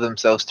consider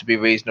themselves to be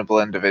reasonable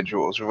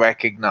individuals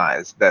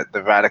recognize that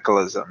the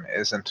radicalism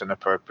isn't an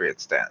appropriate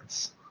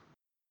stance.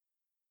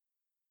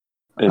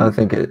 I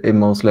think it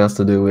mostly has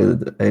to do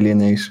with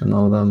alienation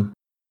of them.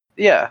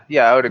 Yeah,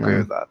 I would agree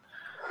with that.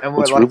 And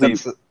it's like really...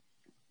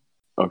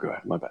 Oh, go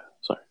ahead. My bad.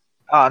 Sorry.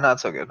 Oh, no,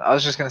 it's all good. I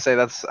was just going to say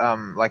that's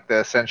like the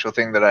essential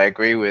thing that I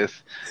agree with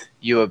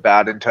you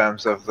about in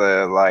terms of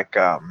the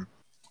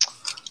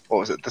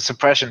the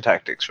suppression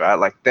tactics, right?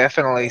 Like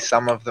definitely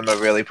some of them are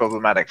really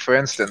problematic. For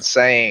instance,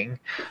 saying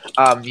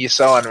you're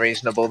so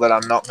unreasonable that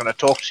I'm not going to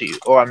talk to you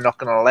or I'm not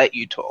going to let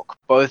you talk.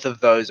 Both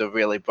of those are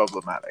really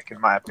problematic in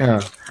my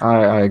opinion. Yeah,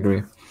 I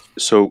agree.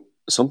 So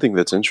something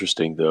that's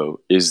interesting,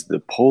 though, is the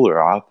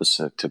polar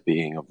opposite to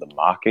being of the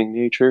mocking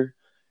nature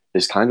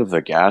is kind of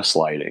the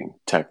gaslighting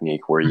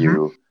technique where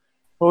you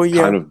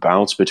kind of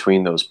bounce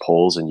between those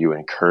poles and you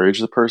encourage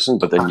the person,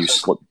 but then you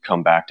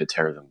come back to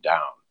tear them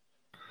down.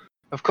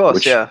 Of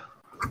course,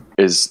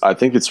 I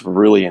think it's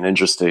really an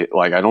interesting,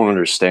 like, I don't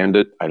understand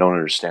it. I don't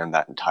understand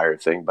that entire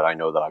thing, but I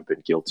know that I've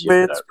been guilty of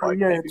it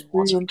maybe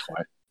once or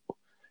twice.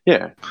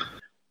 Yeah.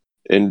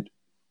 And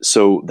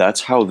so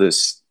that's how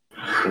these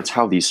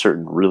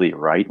certain really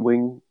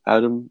right-wing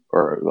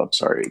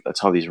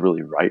that's how these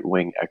really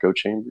right-wing echo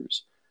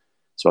chambers, I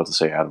was about to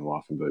say Adam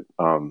often, but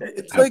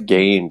have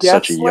gained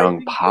such a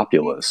young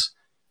populace.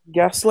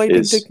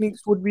 Gaslighting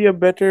techniques would be a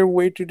better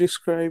way to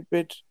describe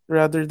it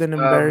rather than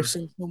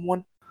embarrassing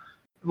someone.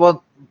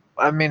 Well,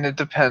 I mean, it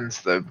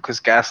depends, though,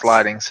 because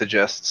gaslighting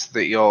suggests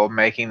that you're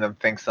making them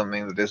think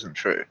something that isn't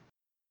true.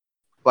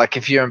 Like,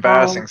 if you're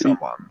embarrassing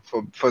someone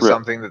for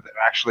something that they're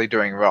actually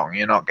doing wrong,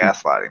 you're not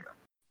gaslighting them.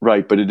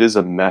 Right, but it is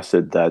a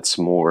method that's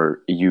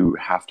more, you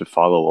have to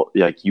follow,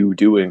 like, you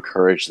do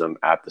encourage them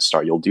at the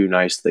start. You'll do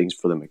nice things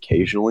for them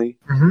occasionally,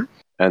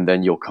 and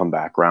then you'll come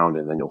back around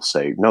and then you'll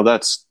say, no,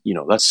 that's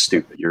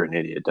stupid, you're an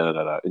idiot,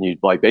 da-da-da-da. And you,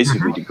 like,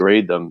 basically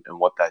degrade them, and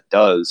what that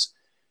does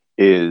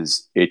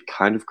is it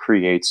kind of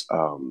creates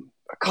a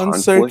conflict.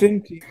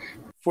 Uncertainty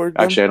for them.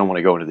 Actually, I don't want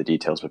to go into the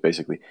details, but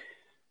basically,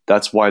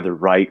 that's why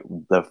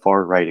the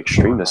far-right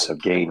extremists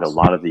have gained a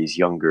lot of these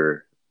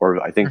younger... Or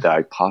I think that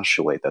I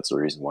postulate that's the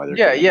reason why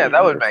they're... Yeah,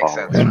 that would make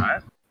sense,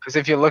 right? Because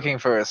if you're looking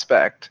for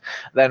respect,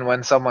 then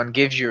when someone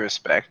gives you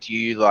respect,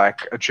 you,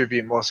 like,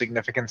 attribute more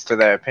significance to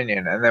their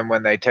opinion, and then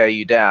when they tear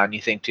you down, you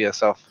think to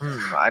yourself,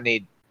 I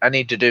need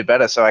to do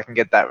better so I can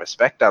get that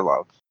respect I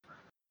love.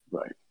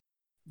 Right.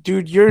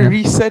 Dude, you're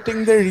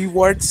resetting the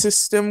reward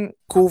system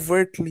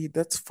covertly.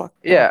 That's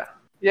fucked up.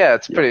 Yeah,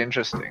 it's pretty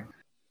interesting.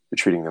 You're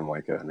treating them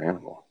like an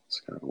animal. It's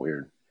kind of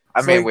weird.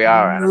 I mean, we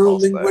are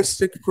animals,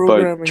 linguistic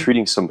programming. But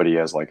treating somebody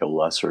as like a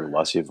less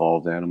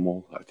evolved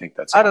animal, I think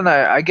that's... I don't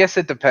know. I guess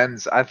it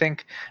depends. I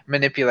think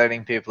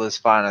manipulating people is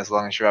fine as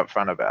long as you're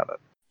upfront about it.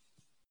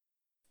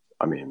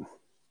 I mean...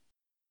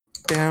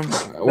 Damn.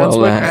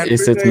 Well,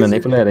 is it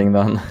manipulating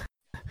then?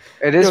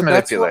 It is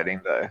manipulating,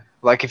 though.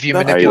 Like, if you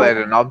manipulate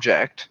an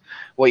object,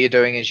 what you're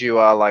doing is you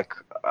are, like,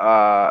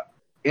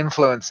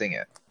 influencing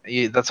it.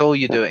 That's all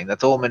you're doing.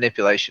 That's all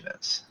manipulation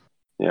is.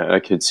 Yeah,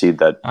 I could see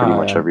that pretty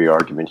much every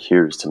argument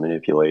here is to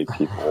manipulate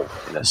people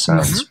in a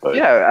sense. But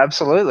yeah,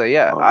 absolutely.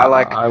 Yeah,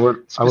 I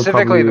would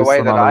specifically the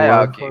way that I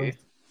argue.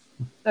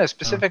 No,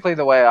 specifically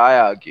the way I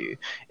argue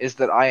is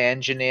that I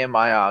engineer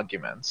my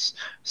arguments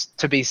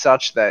to be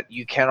such that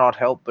you cannot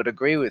help but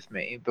agree with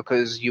me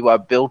because you are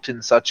built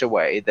in such a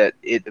way that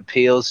it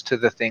appeals to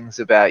the things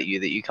about you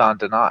that you can't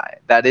deny.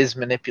 That is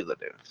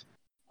manipulative.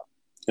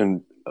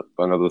 And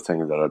another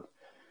thing that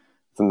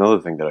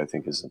I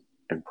think is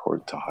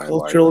important to highlight.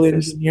 Cultural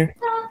engineer.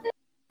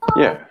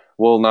 Yeah,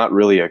 well, not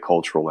really a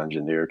cultural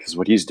engineer, because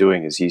what he's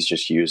doing is he's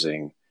just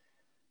using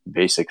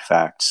basic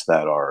facts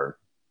that are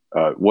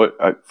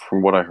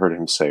from what I heard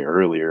him say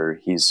earlier,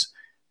 he's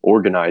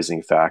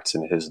organizing facts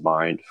in his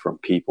mind from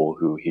people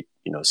who he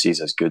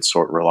sees as good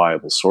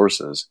reliable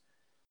sources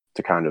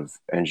to kind of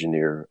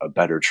engineer a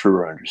better,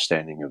 truer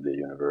understanding of the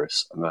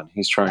universe. And then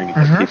he's trying to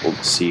get people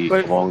to see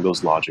along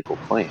those logical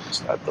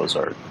claims that those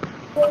are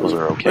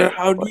okay. But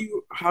how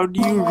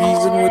do you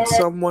reason with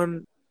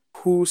someone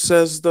who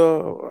says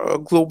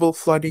the global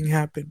flooding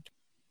happened?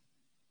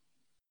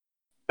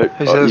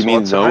 You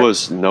mean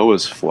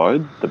Noah's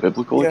flood, the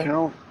biblical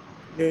account?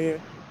 Yeah.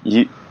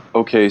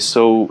 Okay,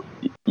 so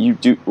you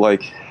do,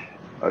 like,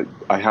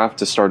 I have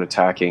to start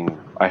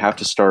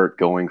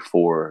going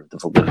for the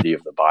validity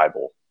of the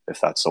Bible if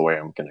that's the way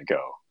I'm going to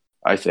go,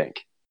 I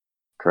think.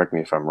 Correct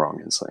me if I'm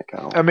wrong,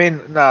 Insync. I mean,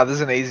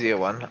 there's an easier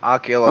one.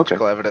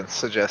 Archaeological evidence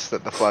suggests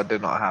that the flood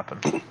did not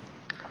happen.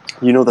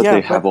 You know that they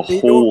have a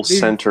whole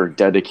center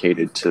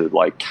dedicated to,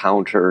 like,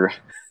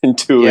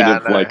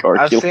 counterintuitive, like,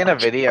 archaeology. I've seen a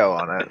video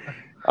on it.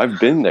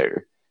 I've been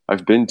there.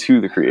 I've been to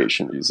the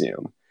Creation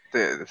Museum.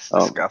 Dude, it's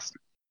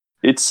disgusting.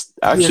 It's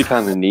actually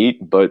kind of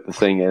neat, but the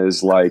thing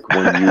is, like,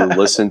 when you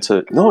listen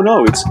to...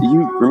 No, it's...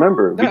 You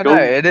remember...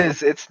 it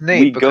is. It's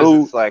neat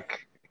because it's,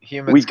 like...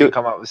 Humans can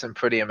come up with some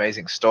pretty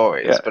amazing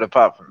stories, but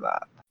apart from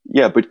that...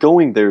 Yeah, but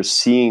going there,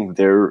 seeing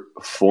their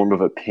form of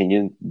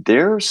opinion,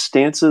 their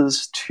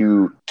stances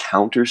to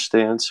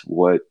counterstance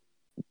what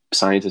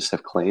scientists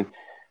have claimed,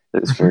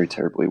 that is very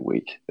terribly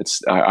weak.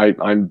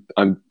 I'm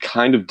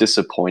kind of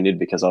disappointed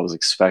because I was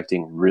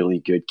expecting really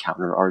good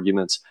counter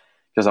arguments.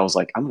 Because I was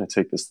like, I'm going to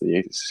take this to the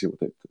atheists to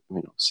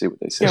see what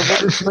they say. Yeah,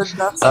 but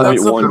that's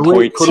point 1,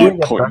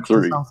 point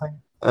 3.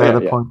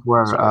 The point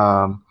where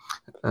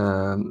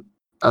a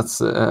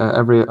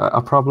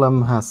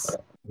problem has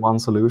one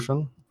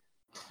solution.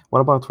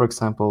 What about, for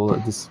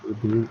example,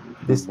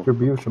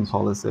 distribution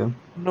policy?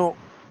 No.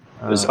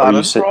 A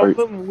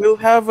problem will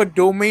have a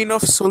domain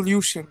of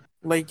solution.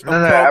 Like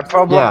a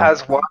problem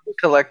has one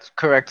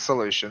correct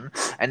solution,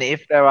 and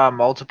if there are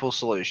multiple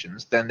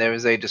solutions, then there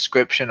is a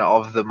description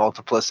of the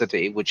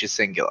multiplicity, which is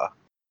singular.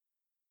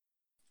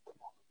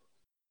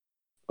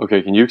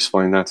 Okay, can you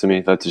explain that to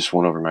me? That just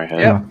went over my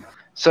head. Yeah.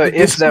 So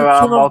if there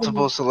are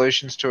multiple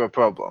solutions to a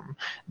problem,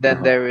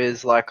 then there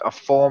is like a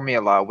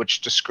formula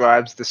which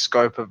describes the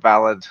scope of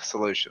valid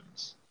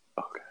solutions.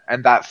 Okay.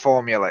 And that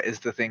formula is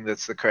the thing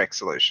that's the correct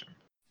solution.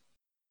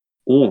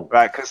 Mm.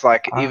 Right? Because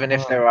like even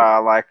if there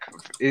are like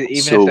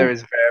if there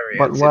is variance.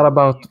 But what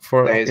about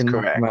for in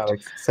correct.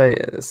 mathematics? Say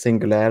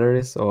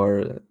singularities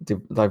or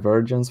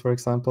divergence, for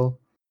example.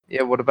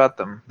 Yeah, what about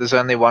them? There's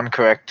only one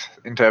correct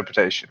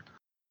interpretation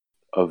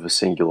of a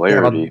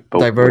singularity, but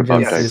divergence,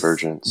 what about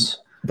divergence?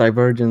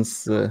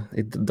 Divergence,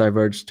 it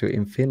diverged to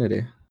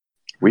infinity.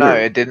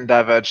 It didn't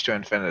diverge to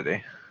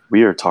infinity.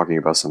 We are talking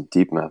about some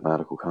deep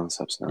mathematical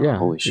concepts now. Yeah,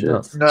 holy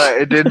shit! No,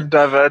 it didn't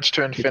diverge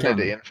to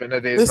infinity.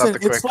 Infinity is not the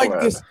correct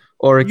word. This.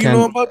 Or you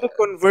know about the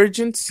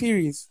convergence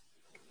series?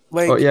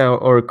 Like,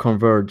 or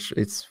converge.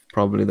 It's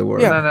probably the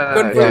word. No.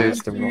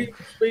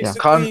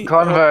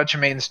 Converge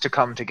means to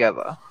come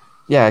together.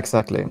 Yeah,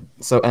 exactly.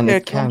 So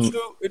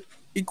it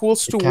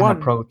equals to 1.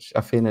 Approach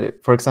affinity.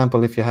 For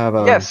example, if you have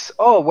a Yes.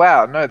 Oh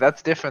wow, no,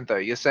 that's different though.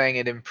 You're saying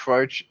it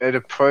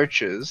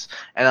approaches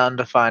an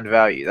undefined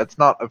value. That's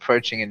not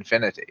approaching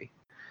infinity.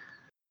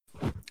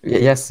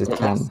 Yes, it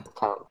can.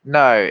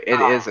 No, it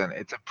isn't.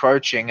 It's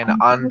approaching an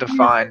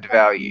undefined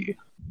value.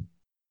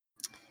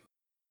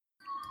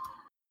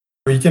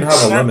 Or you can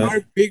have a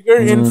limit. Bigger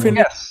infinity.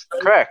 Yes,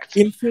 correct.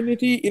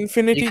 Infinity. You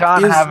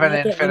can't have an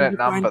infinite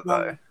number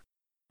though.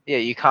 Yeah,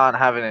 you can't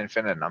have an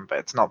infinite number.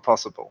 It's not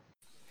possible.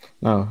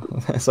 No.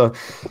 So,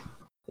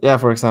 yeah,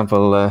 for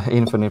example,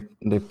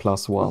 infinity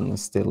plus 1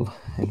 is still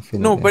infinity.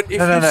 No, but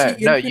if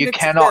no, you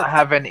cannot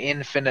have an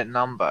infinite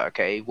number,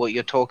 okay? What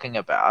you're talking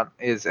about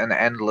is an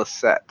endless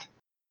set.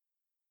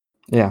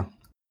 Yeah.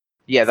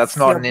 Yeah, that's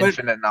not an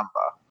infinite number.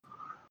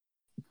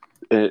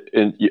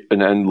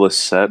 An endless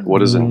set?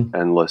 What is an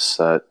endless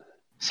set?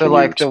 So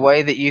like the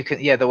way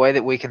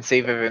that we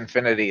conceive of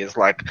infinity is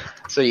like,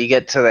 so you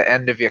get to the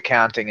end of your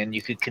counting and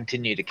you could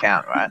continue to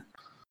count, right?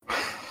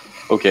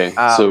 Okay,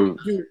 so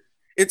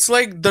it's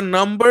like the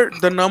number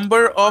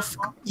of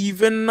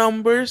even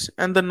numbers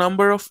and the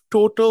number of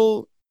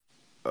total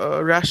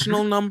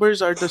rational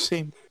numbers are the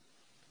same.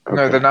 Okay.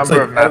 No, the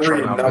number of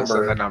natural numbers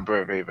and the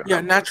number of even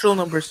numbers. Natural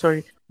numbers,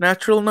 sorry.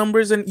 Natural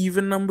numbers and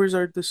even numbers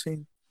are the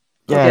same.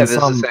 Yeah, this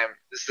is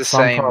the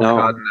same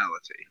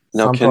cardinality.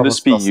 Now, can this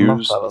be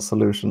used? Not have a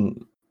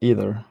solution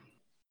either.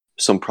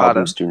 Some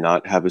problems do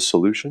not have a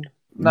solution?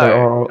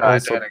 No, I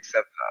don't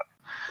accept that.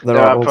 There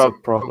are also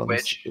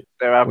problems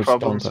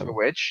for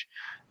which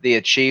the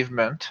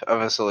achievement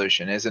of a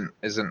solution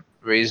isn't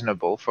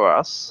reasonable for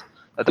us.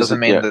 That doesn't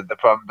mean that the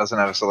problem doesn't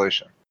have a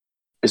solution.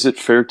 Is it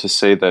fair to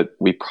say that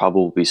we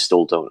probably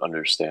still don't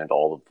understand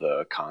all of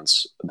the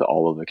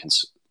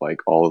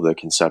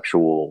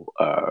conceptual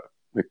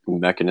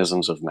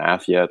mechanisms of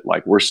math yet?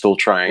 Like we're still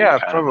trying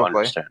to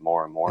understand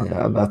more and more.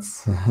 Yeah,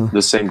 that's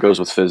the same goes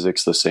with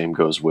physics. The same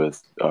goes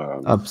with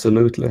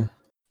absolutely.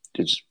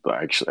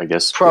 I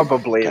guess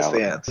probably is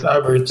the answer.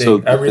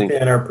 Everything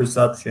in our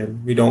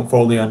perception we don't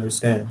fully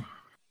understand.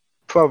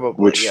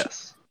 Probably,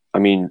 yes. I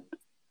mean,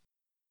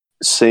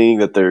 saying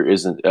that there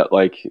isn't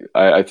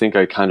I think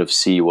I kind of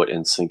see what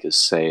NSYNC is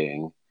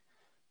saying,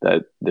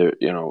 that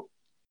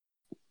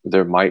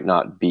there might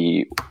not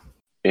be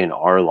in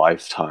our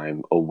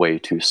lifetime a way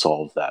to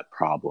solve that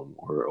problem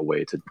or a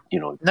way to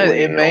No,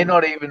 it may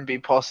not even be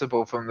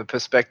possible from the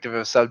perspective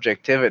of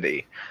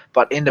subjectivity,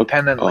 but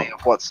independently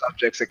of what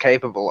subjects are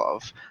capable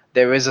of,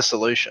 there is a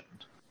solution.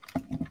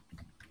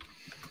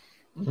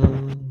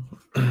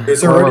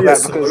 There's already a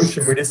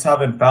solution, we just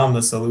haven't found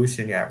the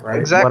solution yet, right?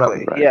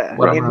 Exactly, yeah.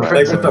 Like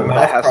with the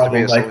math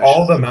problem, like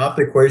all the math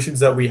equations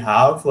that we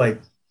have,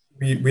 like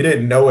we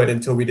didn't know it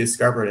until we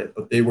discovered it,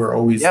 but they were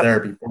always there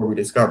before we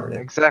discovered it.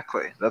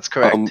 Exactly, that's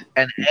correct.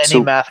 And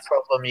any math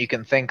problem you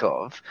can think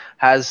of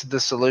has the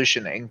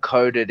solution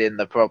encoded in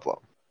the problem.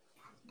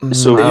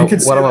 So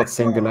what about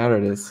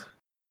singularities?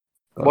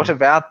 What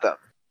about them?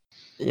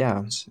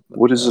 Yeah.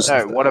 What is this?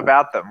 No, what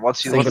about them?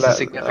 What's the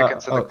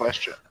significance of the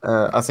question?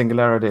 A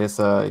singularity is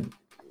a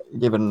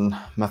given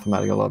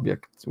mathematical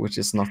object which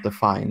is not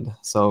defined.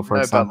 So, for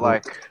example,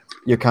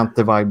 you can't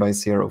divide by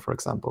 0, for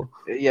example.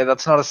 Yeah,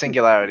 that's not a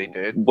singularity,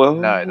 dude. Well,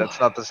 no, that's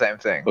not the same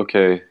thing.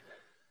 Okay.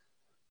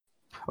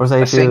 Or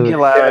say a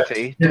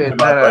singularity. Dude,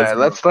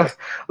 no.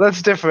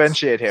 Let's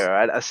differentiate here,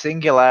 right? A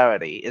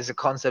singularity is a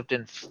concept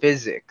in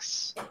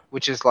physics,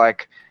 which is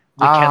like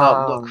we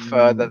cannot look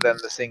further than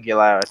the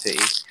singularity.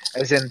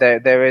 As in,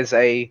 there is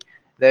a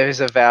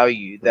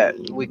value that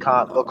we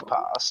can't look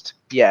past.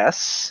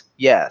 Yes.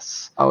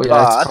 Oh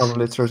yeah, it's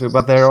probably true too.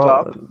 But there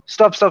are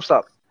stop.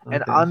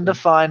 An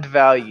undefined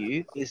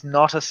value is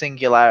not a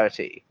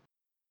singularity.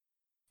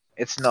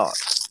 It's not.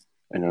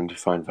 An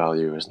undefined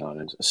value is not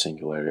a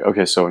singularity.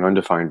 Okay, so an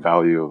undefined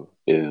value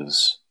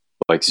is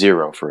like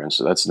 0, for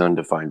instance. That's an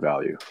undefined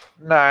value.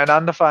 No, an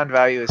undefined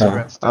value is, for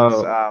instance,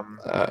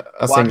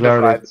 a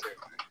singularity.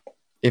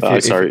 If you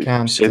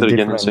can't say that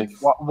again.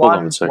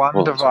 One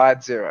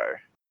divides 0.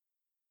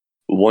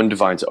 1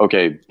 divides.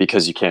 Okay,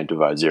 because you can't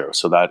divide 0,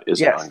 so that is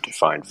an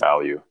undefined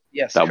value.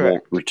 Yes, that correct.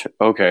 won't return.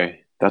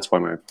 Okay, That's why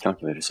my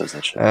calculator says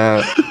that shit.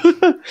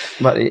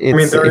 But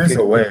there is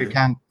a way.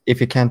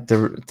 If you can't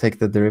take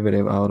the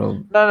derivative out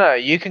of... No,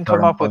 you can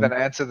come up with an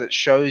answer that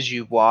shows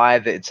you why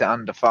that it's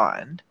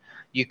undefined.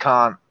 You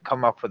can't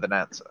come up with an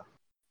answer.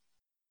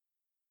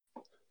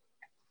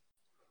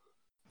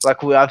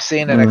 Like, I've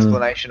seen an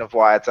explanation of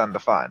why it's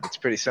undefined. It's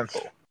pretty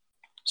simple.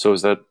 So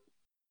is that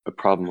a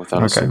problem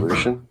without a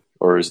solution?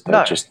 Or is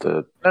that just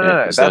is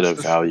that a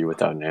value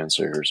without an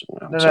answer or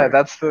something? No,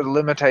 that's the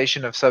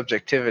limitation of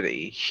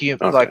subjectivity.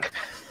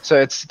 So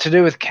it's to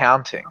do with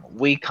counting.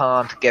 We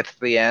can't get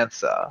the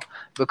answer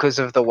because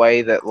of the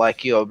way that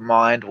like your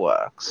mind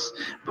works,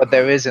 but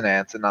there is an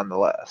answer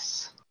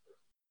nonetheless.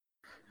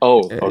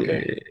 Oh,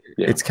 okay.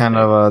 It's kind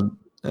of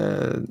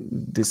a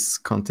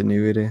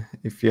discontinuity.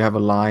 If you have a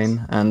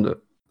line and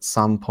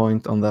some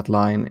point on that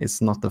line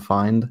is not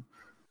defined,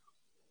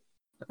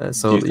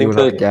 so you would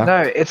have a gap. No,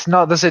 it's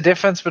not. There's a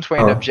difference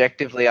between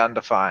objectively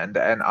undefined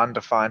and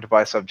undefined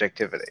by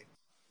subjectivity.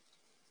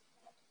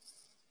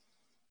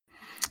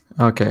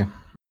 Okay.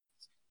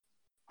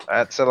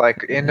 So,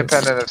 like,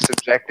 independent of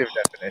subjective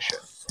definition,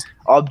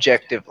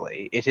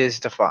 objectively, it is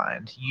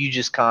defined. You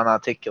just can't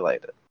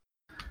articulate it.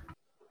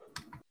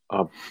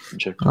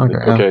 Objectively.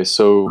 Okay,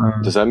 so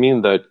does that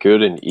mean that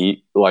good and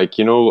evil, like,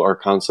 you know, our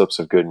concepts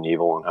of good and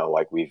evil and how,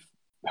 like, we've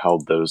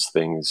held those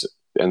things,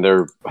 and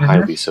they're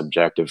highly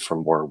subjective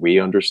from where we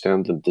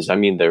understand them. Does that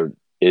mean there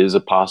is a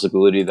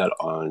possibility that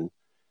on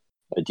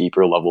a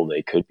deeper level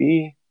they could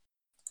be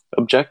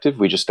objective?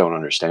 We just don't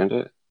understand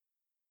it?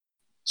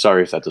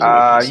 Sorry if that doesn't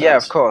make any sense. Yeah,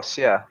 of course.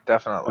 Yeah,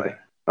 definitely.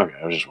 Okay,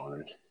 I was just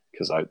wondering.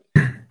 Because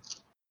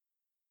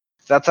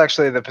that's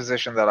actually the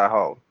position that I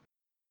hold.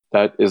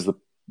 That's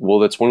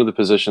one of the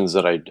positions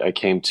that I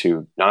came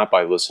to, not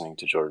by listening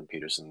to Jordan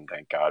Peterson,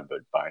 thank God,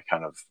 but by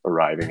kind of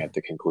arriving at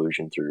the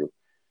conclusion through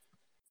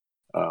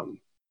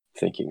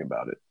thinking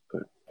about it.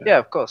 But, yeah,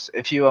 of course.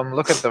 If you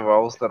look at the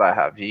roles that I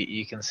have,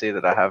 you can see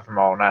that I have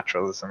moral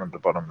naturalism at the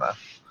bottom there.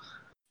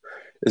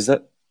 Is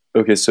that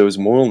okay? So is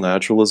moral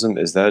naturalism,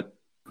 is that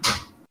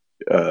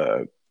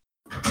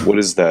what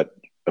is that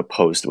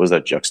opposed? What is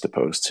that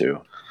juxtaposed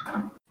to?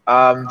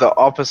 The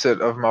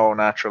opposite of moral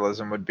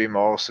naturalism would be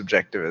moral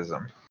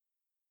subjectivism.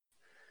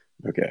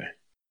 Okay.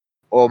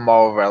 Or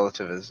moral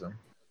relativism.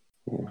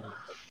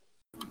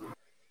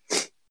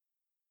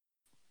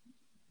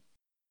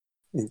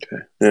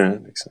 Okay. Yeah,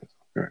 that makes sense.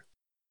 All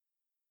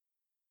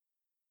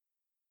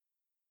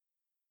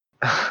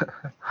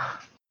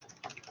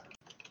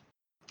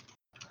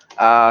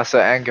right. So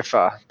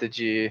Angafar, did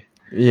you?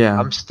 Yeah.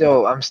 I'm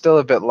still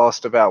a bit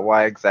lost about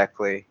why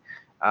exactly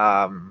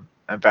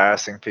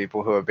embarrassing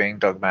people who are being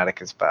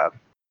dogmatic is bad.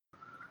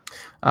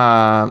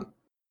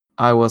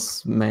 I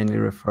was mainly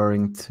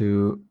referring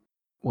to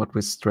what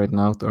we straightened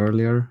out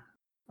earlier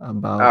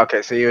about.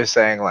 Okay, so you were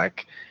saying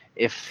like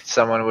if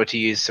someone were to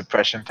use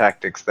suppression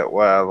tactics that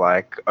were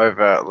like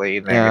overtly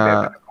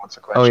negative and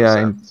consequential. Oh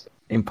yeah,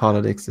 in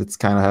politics, it's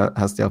kind of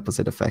has the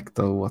opposite effect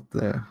of what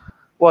the.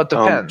 Well, it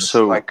depends.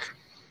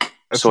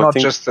 It's not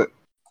just that.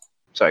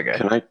 Sorry, go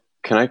ahead.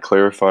 Can I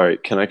clarify?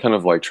 Can I kind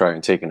of like try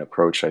and take an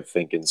approach, I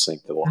think, in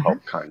sync that will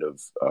help kind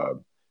of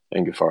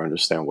Angafar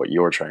understand what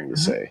you're trying to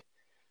say.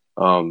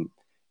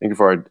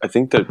 Angafar, I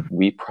think that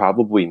we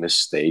probably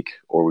mistake,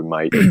 or we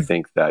might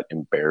think that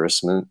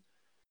embarrassment,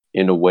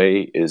 in a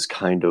way, is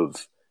kind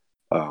of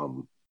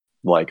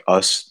like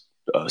us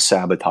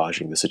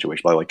sabotaging the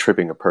situation by like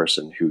tripping a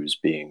person who's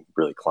being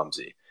really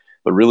clumsy.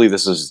 But really,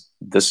 this is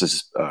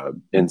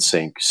in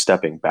sync,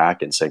 stepping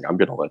back and saying, "I'm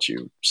going to let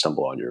you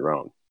stumble on your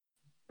own."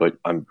 But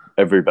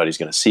everybody's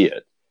going to see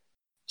it.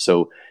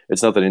 So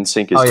it's not that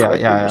NSYNC is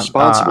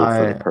responsible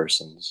for the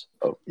persons.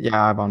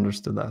 Yeah, I've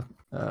understood that.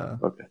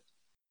 Okay.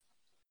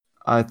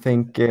 I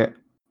think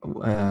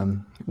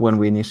when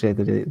we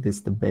initiated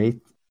this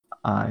debate,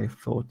 I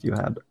thought you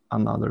had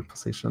another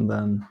position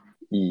than.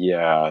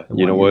 Yeah,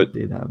 you know what?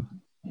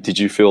 Did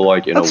you feel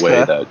like in a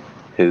way that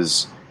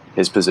his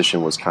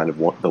position was kind of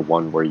the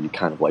one where you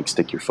kind of like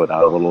stick your foot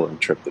out a little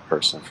and trip the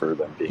person for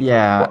them being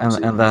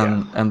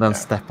and then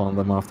step on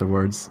them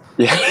afterwards.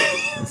 Yeah.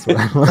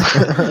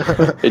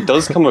 It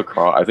does come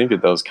across. I think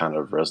it does kind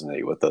of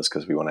resonate with us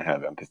because we want to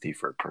have empathy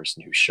for a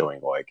person who's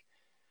showing like.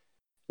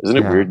 Isn't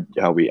it weird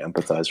how we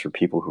empathize for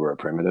people who are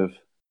primitive,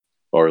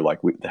 or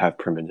like we have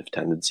primitive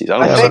tendencies?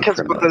 I think it's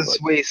because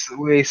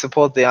we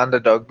support the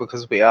underdog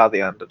because we are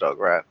the underdog,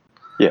 right?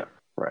 Yeah.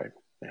 Right.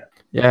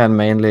 Yeah, and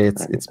mainly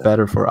it's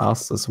better for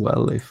us as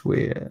well if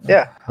we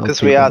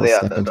because we are the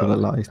step into the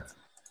light.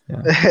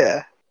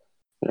 Yeah.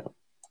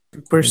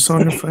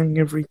 Personifying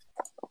everything.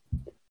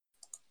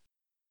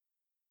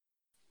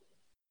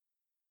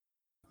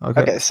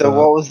 Okay, so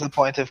what was the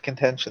point of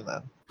contention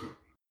then?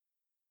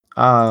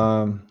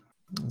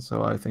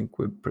 So I think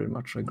we pretty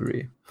much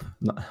agree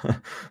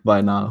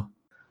by now.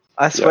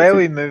 I swear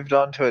we moved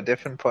on to a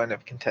different point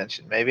of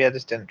contention. Maybe I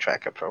just didn't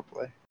track it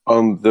properly.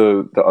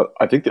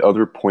 I think the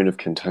other point of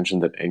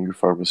contention that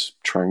Angafar was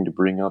trying to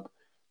bring up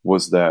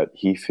was that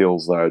he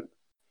feels that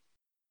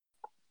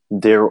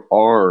there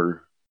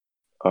are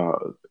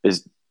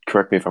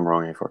correct me if I'm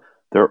wrong, Angafar,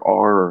 there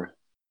are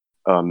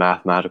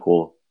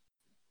mathematical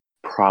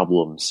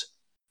problems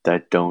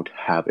that don't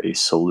have a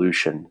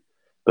solution.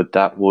 But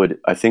that would,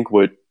 I think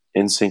what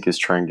NSYNC is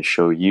trying to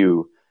show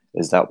you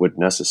is that would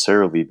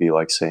necessarily be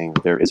like saying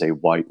there is a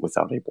white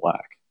without a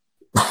black.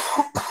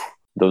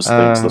 Those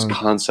things, those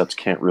concepts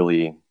can't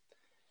really,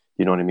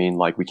 you know what I mean?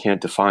 Like we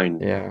can't define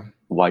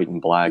white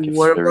and black if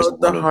there isn't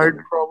one of them. What about the hard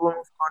problem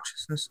of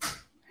consciousness?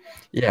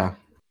 Yeah.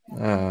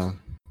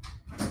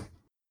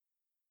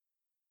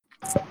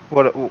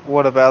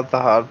 What about the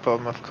hard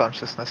problem of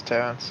consciousness,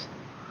 Terence?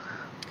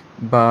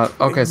 But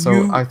okay,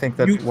 so I think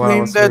that you what I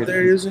claim was that really...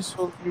 there is a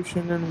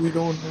solution and we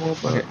don't know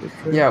about it.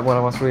 Right? Yeah, what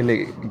I was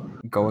really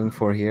going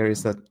for here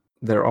is that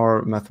there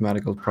are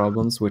mathematical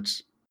problems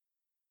which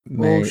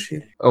may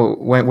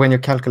when you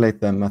calculate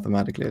them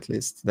mathematically, at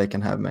least they can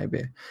have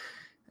maybe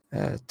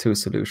two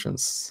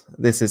solutions.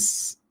 This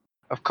is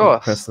of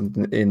course present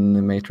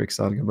in matrix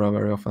algebra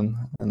very often,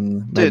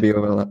 and maybe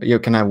you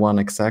can have one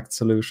exact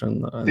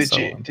solution. And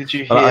did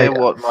you hear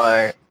what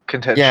my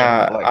contention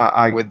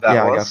with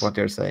that was? I got what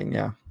you're saying.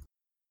 Yeah.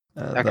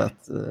 Okay.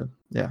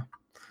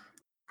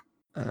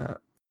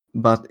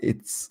 But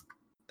it's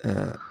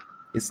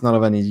not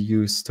of any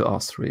use to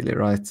us, really,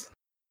 right?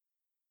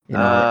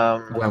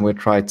 When we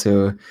try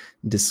to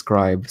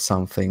describe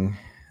something.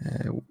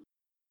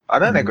 I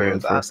don't agree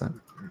with that.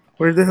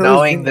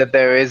 Knowing that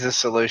there is a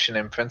solution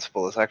in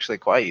principle is actually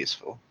quite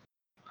useful.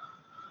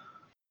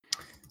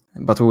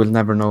 But we will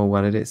never know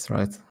what it is,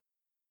 right?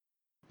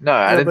 No,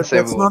 I didn't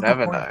say we'll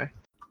never know.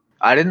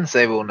 I didn't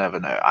say we'll never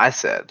know. I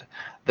said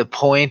the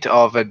point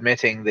of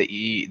admitting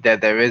that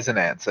there is an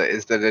answer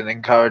is that it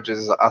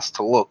encourages us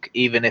to look,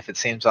 even if it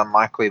seems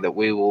unlikely that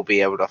we will be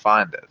able to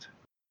find it.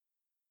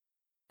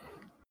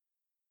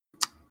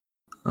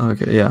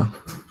 Okay, yeah.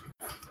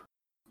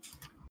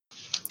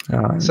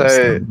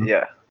 So,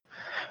 yeah.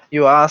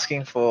 You were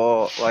asking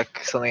for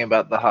like something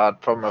about the hard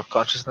problem of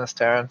consciousness,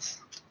 Terence?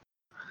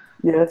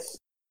 Yes.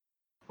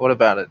 What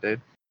about it,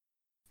 dude?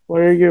 What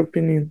are your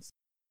opinions?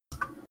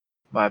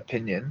 My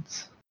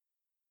opinions?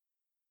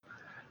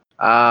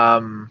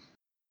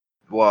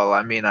 Well,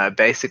 I mean, I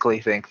basically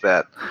think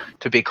that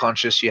to be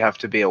conscious, you have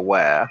to be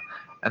aware,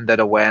 and that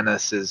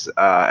awareness is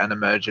an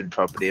emergent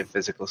property of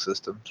physical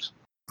systems.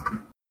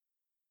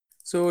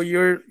 So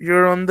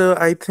you're on the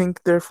I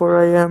think, therefore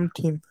I am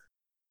team.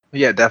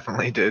 Yeah,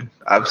 definitely, dude.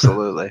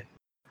 Absolutely.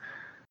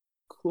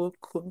 Cool.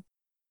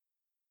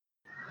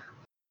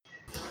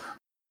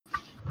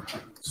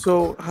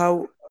 So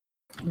how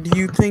do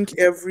you think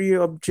every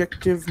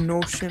objective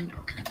notion,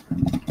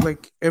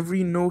 like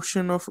every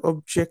notion of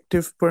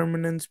objective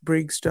permanence,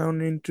 breaks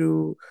down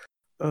into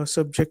a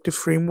subjective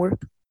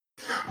framework?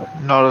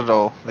 Not at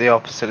all. The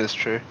opposite is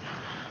true.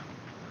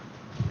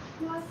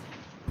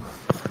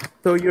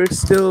 So you're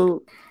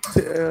still...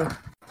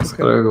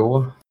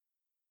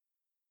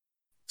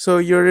 So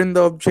you're in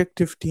the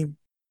objective team.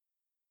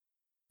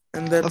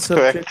 And that's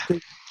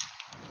subjective.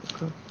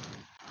 Okay.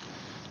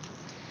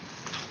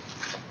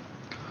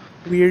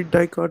 Weird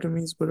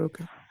dichotomies, but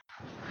okay.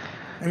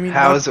 I mean,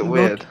 how is it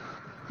weird?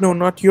 No,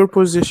 not your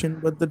position,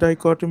 but the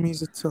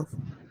dichotomies itself.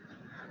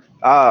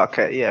 Ah,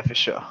 okay, yeah, for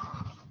sure.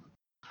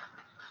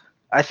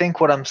 I think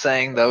what I'm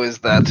saying though is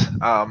that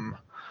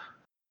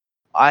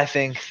I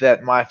think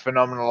that my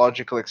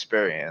phenomenological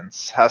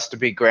experience has to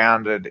be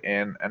grounded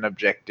in an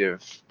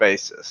objective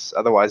basis.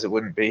 Otherwise, it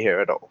wouldn't be here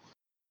at all.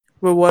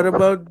 Well, what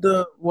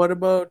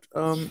about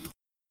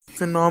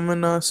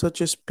phenomena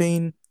such as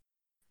pain,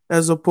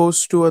 as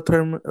opposed to a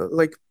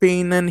like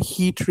pain and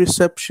heat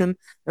reception,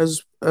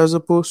 as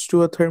opposed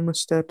to a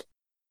thermostat?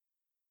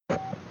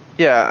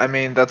 Yeah, I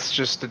mean that's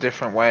just a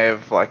different way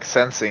of like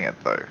sensing it,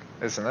 though,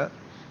 isn't it?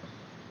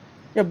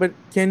 Yeah, but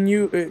can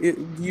you?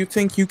 Do you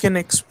think you can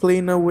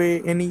explain away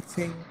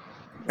anything,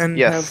 and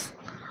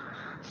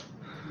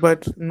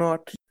but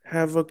not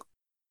have a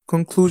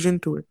conclusion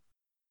to it?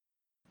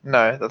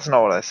 No, that's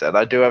not what I said.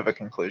 I do have a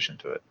conclusion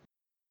to it.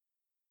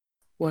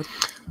 What?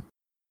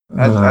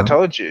 I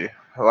told you,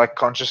 like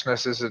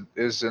consciousness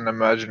is an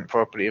emergent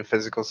property of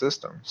physical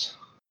systems.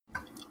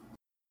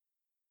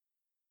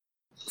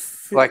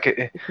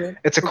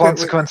 It's a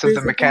consequence of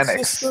the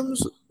mechanics.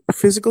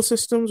 Physical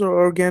systems or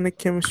organic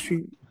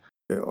chemistry?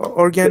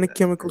 Organic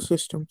chemical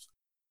systems.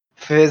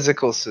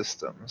 Physical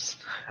systems.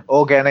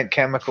 Organic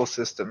chemical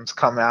systems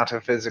come out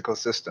of physical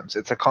systems.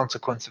 It's a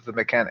consequence of the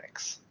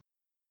mechanics.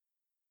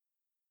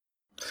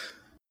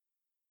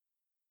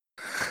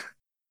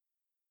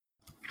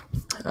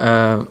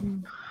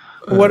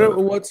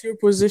 What's your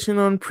position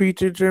on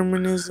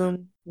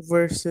predeterminism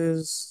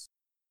versus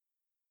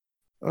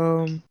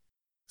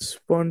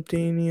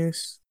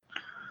spontaneous?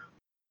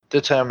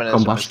 Determinism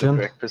combustion is the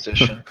correct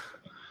position.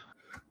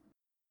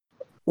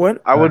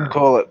 What? I wouldn't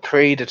call it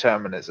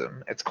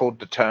predeterminism. It's called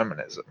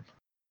determinism.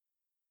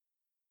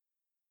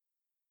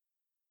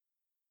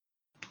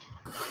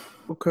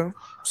 Okay.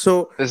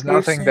 So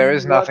there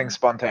is nothing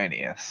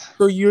spontaneous.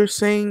 So you're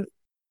saying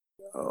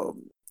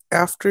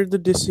after the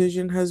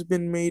decision has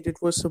been made,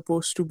 it was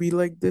supposed to be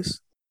like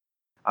this?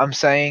 I'm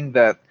saying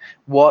that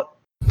what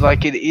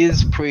like it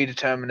is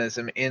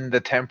predeterminism in the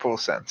temporal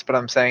sense, but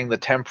I'm saying the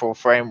temporal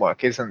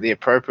framework isn't the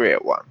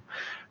appropriate one,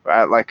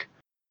 right? Like,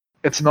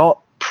 it's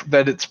not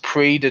that it's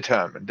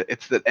predetermined,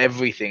 it's that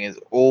everything is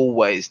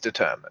always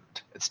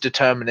determined. It's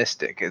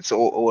deterministic. It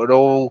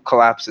all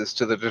collapses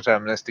to the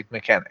deterministic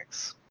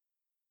mechanics.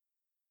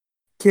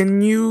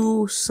 Can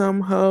you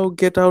somehow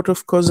get out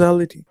of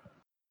causality?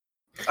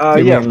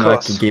 You yeah, mean of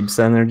course. like Gibbs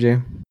energy?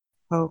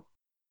 How?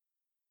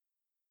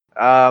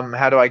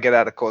 How do I get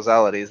out of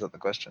causality? Is that the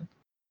question?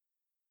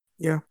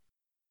 Yeah.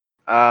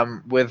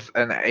 With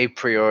an a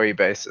priori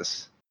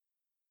basis.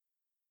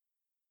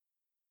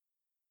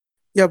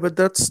 Yeah, but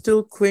that's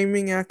still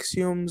claiming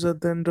axioms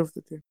at the end of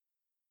the day.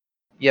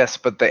 Yes,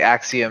 but the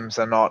axioms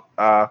are not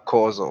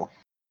causal.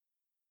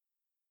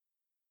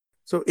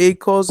 So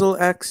acausal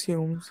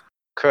axioms.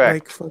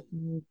 Correct.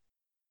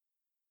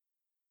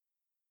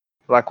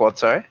 Like what,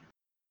 sorry?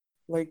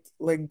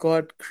 Like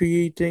God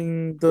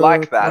creating the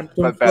like that,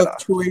 quantum but better.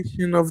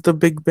 fluctuation of the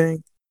Big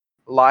Bang.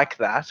 Like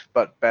that,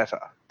 but better,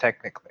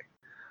 technically.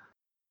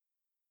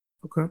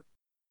 Okay.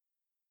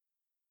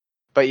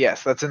 But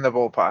yes, that's in the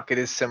ballpark. It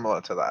is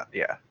similar to that,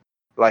 yeah.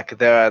 Like,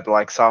 there are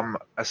like some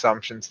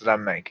assumptions that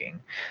I'm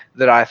making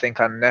that I think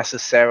are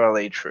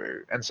necessarily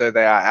true, and so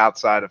they are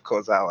outside of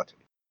causality.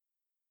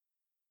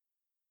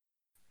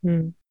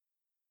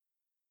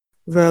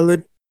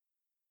 Valid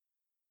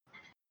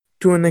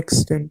to an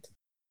extent.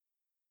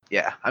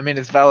 Yeah, I mean,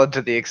 it's valid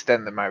to the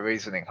extent that my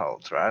reasoning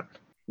holds, right?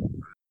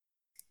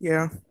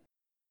 Yeah.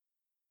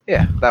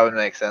 Yeah, that would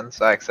make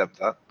sense. I accept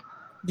that.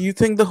 Do you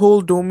think the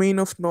whole domain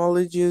of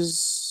knowledge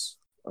is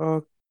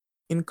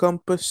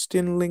encompassed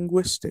in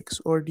linguistics,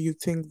 or do you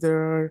think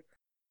there's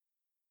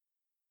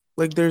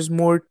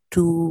more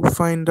to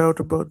find out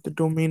about the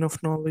domain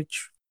of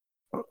knowledge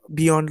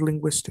beyond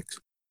linguistics?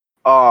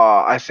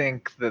 I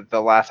think that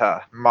the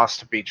latter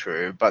must be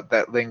true, but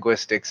that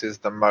linguistics is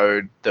the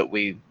mode that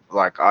we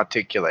like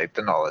articulate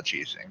the knowledge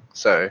using.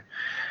 So,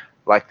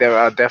 like, there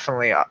are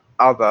definitely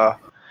other,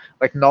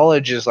 like,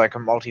 knowledge is like a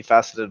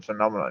multifaceted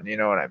phenomenon, you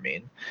know what I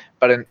mean?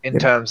 But in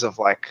terms of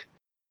like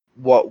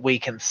what we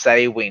can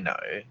say we know,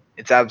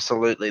 it's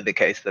absolutely the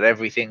case that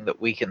everything that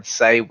we can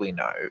say we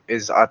know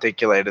is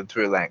articulated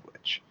through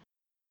language.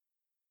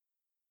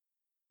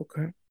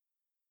 Okay.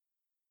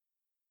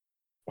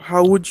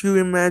 How would you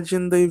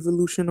imagine the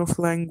evolution of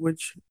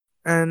language?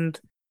 And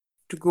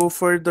to go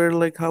further,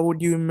 like, how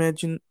would you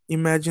imagine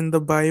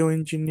the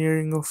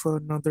bioengineering of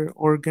another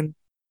organ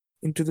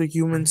into the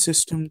human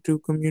system to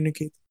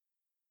communicate?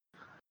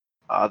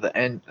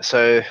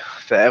 So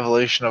the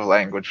evolution of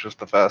language was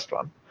the first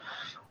one.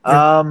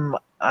 Yeah.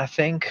 I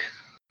think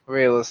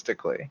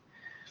realistically,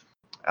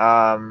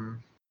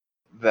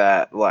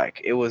 that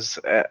like it was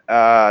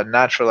a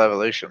natural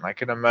evolution.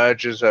 Like, it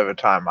emerges over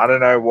time. I don't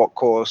know what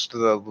caused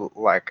the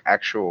like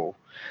actual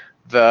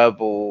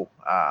verbal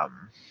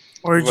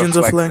Origins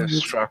of reflective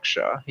language.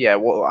 structure. Yeah,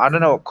 well, I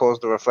don't know what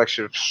caused the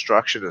reflexive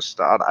structure to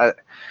start. I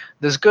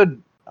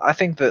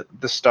think that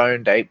the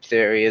stoned ape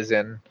theory is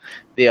in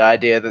the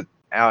idea that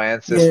our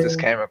ancestors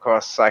came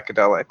across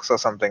psychedelics or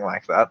something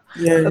like that.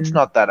 That's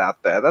not that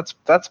out there.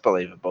 That's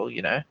believable,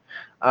 you know.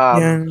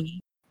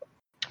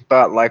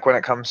 But like, when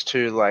it comes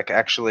to like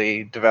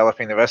actually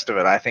developing the rest of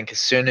it, I think as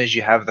soon as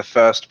you have the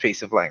first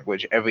piece of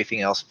language, everything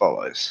else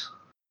follows.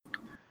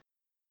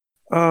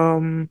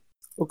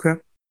 Okay.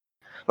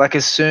 Like,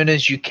 as soon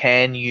as you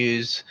can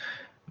use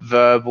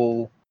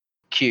verbal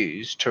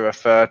cues to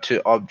refer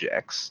to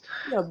objects,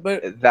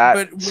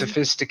 that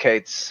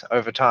sophisticates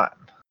over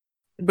time.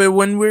 But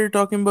when we're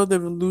talking about the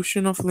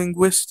evolution of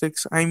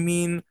linguistics, I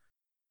mean,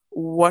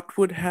 what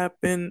would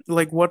happen?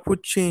 Like, what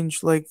would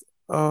change? Like,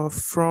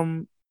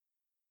 from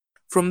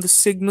the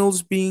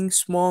signals being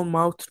small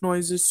mouth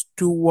noises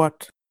to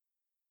what?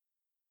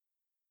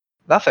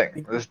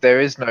 Nothing. There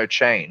is no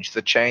change.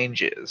 The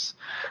change is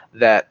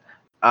that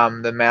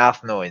the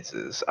mouth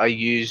noises are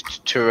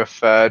used to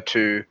refer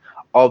to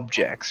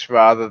objects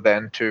rather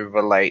than to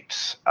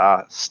relate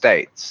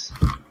states.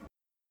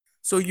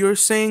 So you're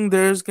saying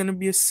there's going to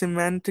be a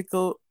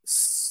semantical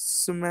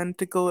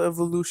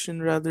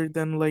evolution rather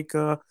than like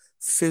a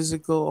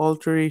physical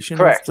alteration.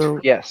 Correct. Of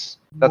the yes,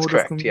 that's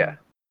correct. Yeah,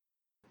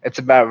 it's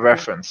about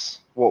reference.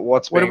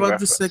 What being about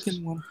referenced? The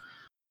second one?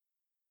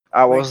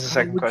 What was the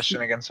second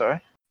question again?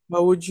 Sorry.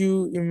 How would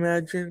you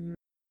imagine?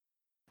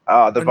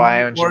 The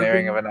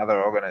bioengineering of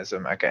another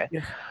organism. Okay.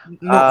 Yeah.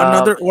 No,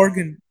 another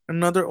organ in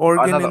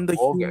the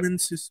human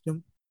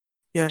system.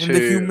 Yeah, in the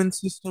human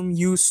system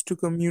used to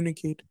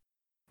communicate.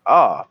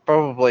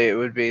 Probably it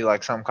would be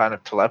like some kind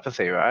of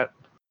telepathy, right?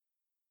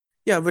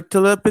 Yeah, but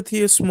telepathy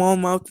is small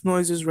mouth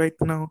noises right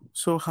now.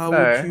 So how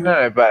would you?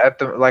 No,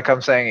 but like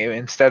I'm saying,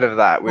 instead of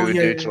that, we would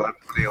do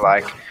telepathy,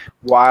 like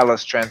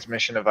wireless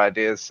transmission of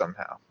ideas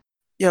somehow.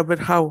 Yeah, but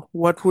how?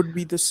 What would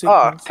be the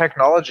signals?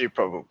 Technology,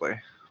 probably.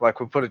 Like,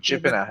 we put a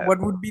chip in our head. What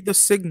would be the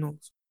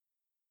signals?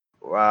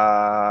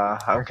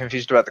 I'm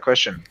confused about the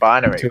question.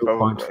 Binary,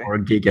 2.4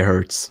 probably.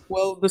 gigahertz.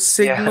 Well, the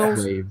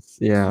signals waves.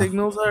 Yeah.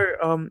 Signals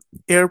are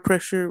air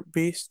pressure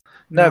based.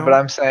 No, now. but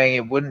I'm saying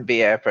it wouldn't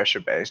be air pressure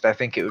based. I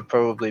think it would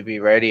probably be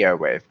radio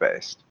wave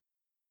based.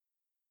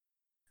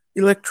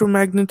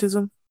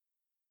 Electromagnetism.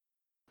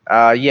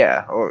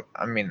 Yeah,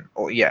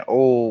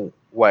 all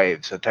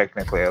waves are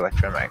technically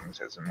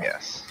electromagnetism.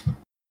 Yes.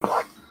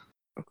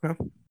 Okay.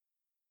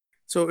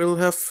 So it'll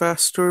have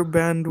faster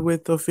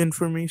bandwidth of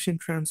information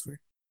transfer.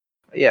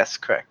 Yes,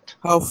 correct.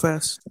 How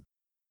fast?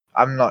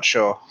 I'm not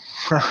sure.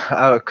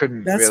 I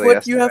couldn't That's really what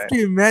estimate. you have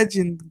to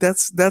imagine.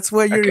 That's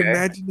why you're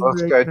imagining.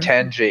 Let's go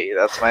 10G.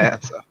 That's my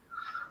answer.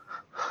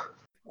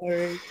 All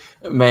right.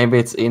 Maybe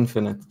it's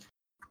infinite.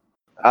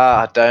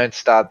 Don't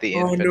start the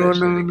infinite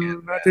shit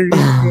again.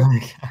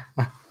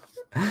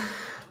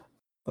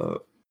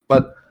 Not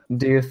But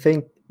do you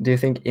think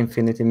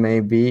infinity may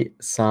be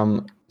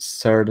some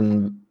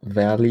certain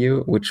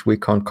value which we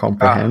can't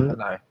comprehend?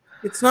 No.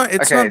 It's not.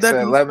 It's okay, not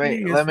that. So let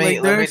me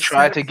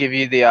try to give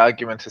you the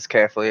argument as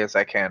carefully as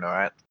I can. All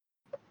right.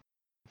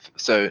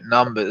 So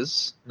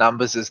numbers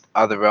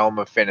are the realm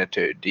of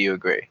finitude. Do you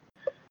agree?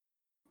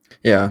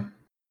 Yeah.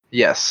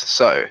 Yes.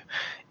 So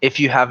if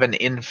you have an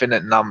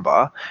infinite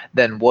number,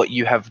 then what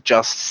you have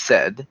just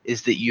said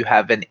is that you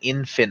have an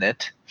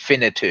infinite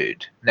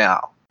finitude.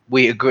 Now,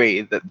 we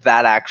agree that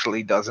that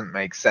actually doesn't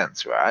make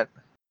sense, right?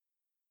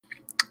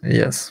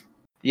 Yes.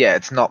 Yeah,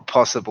 it's not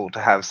possible to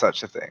have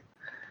such a thing.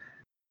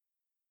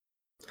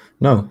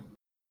 No.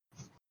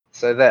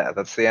 So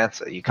that's the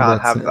answer. You can't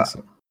have that.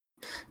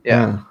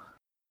 Yeah.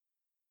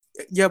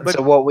 Yeah, but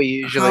so what we're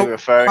usually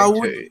referring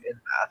to in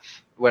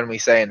math when we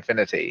say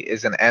infinity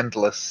is an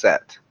endless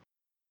set.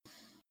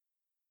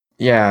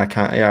 Yeah,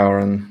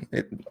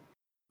 it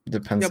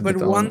depends. Yeah, but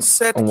one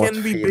set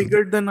can be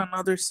bigger than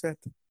another set.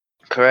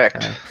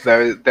 Correct.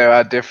 There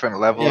are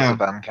different levels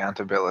of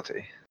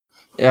uncountability.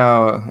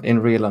 Yeah, in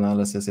real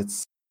analysis,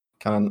 it's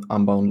kind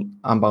of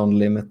unbound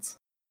limit.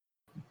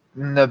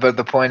 No, but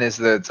the point is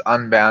that it's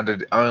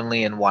unbounded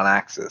only in one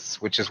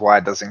axis, which is why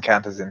it doesn't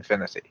count as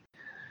infinity.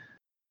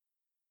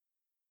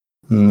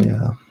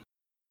 Yeah.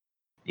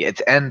 Yeah,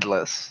 it's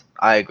endless.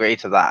 I agree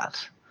to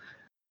that.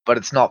 But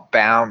it's not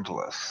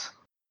boundless.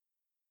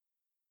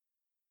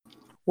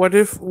 What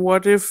if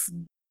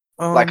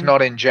like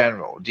not in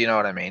general, do you know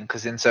what I mean?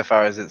 Because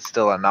insofar as it's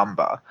still a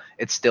number,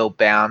 it's still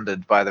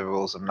bounded by the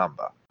rules of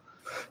number.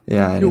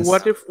 Yeah.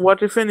 What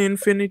if an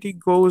infinity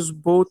goes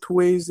both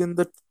ways in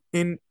the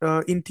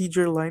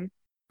integer line?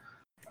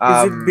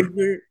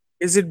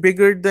 Is it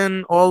bigger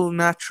than all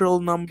natural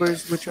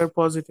numbers which are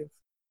positive?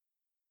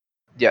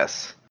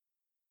 Yes.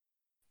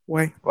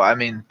 Why? Well, I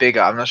mean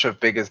bigger. I'm not sure if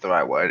big is the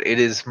right word. It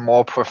is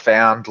more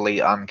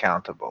profoundly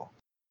uncountable.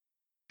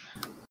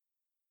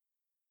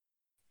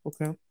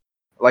 Okay.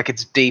 Like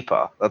it's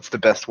deeper. That's the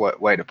best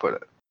way to put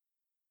it.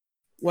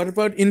 What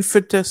about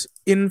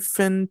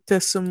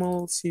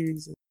infinitesimal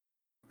series?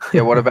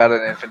 Yeah, what about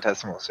an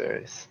infinitesimal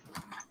series?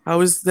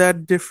 How is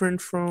that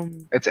different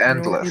from? It's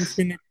endless.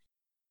 Infinite.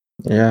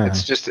 Yeah.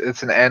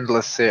 It's an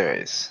endless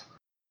series.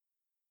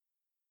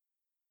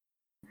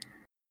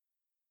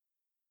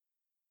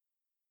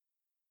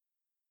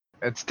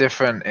 It's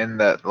different in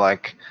that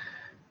like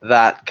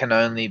that can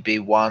only be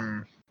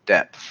one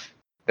depth.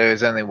 There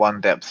is only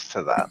one depth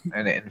to that.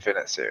 An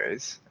infinite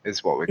series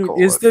is what we call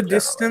it. Is the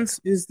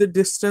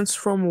distance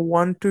from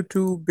 1 to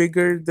 2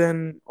 bigger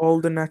than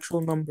all the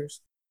natural numbers?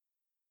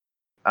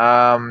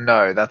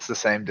 No, that's the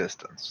same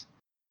distance.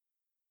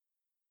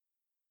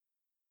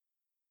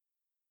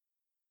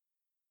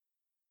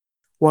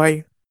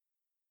 Why?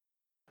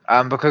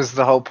 Because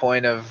the whole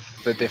point of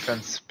the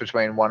difference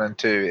between 1 and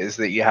 2 is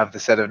that you have the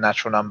set of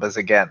natural numbers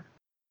again.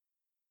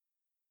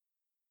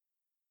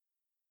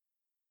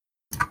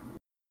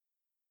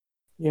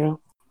 Yeah.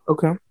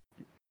 Okay.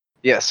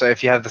 Yeah, so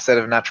if you have the set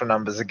of natural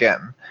numbers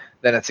again,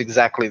 then it's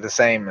exactly the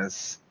same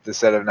as the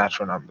set of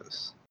natural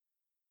numbers.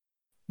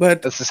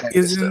 But that's the same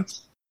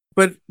distance.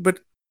 But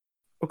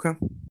okay.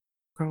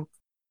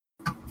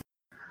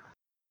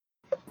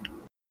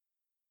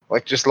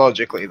 Like just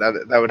logically,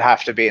 that would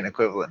have to be an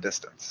equivalent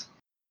distance.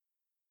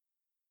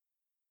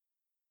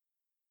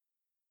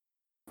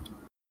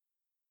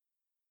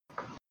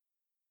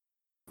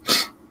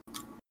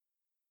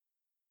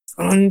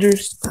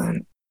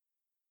 Understand.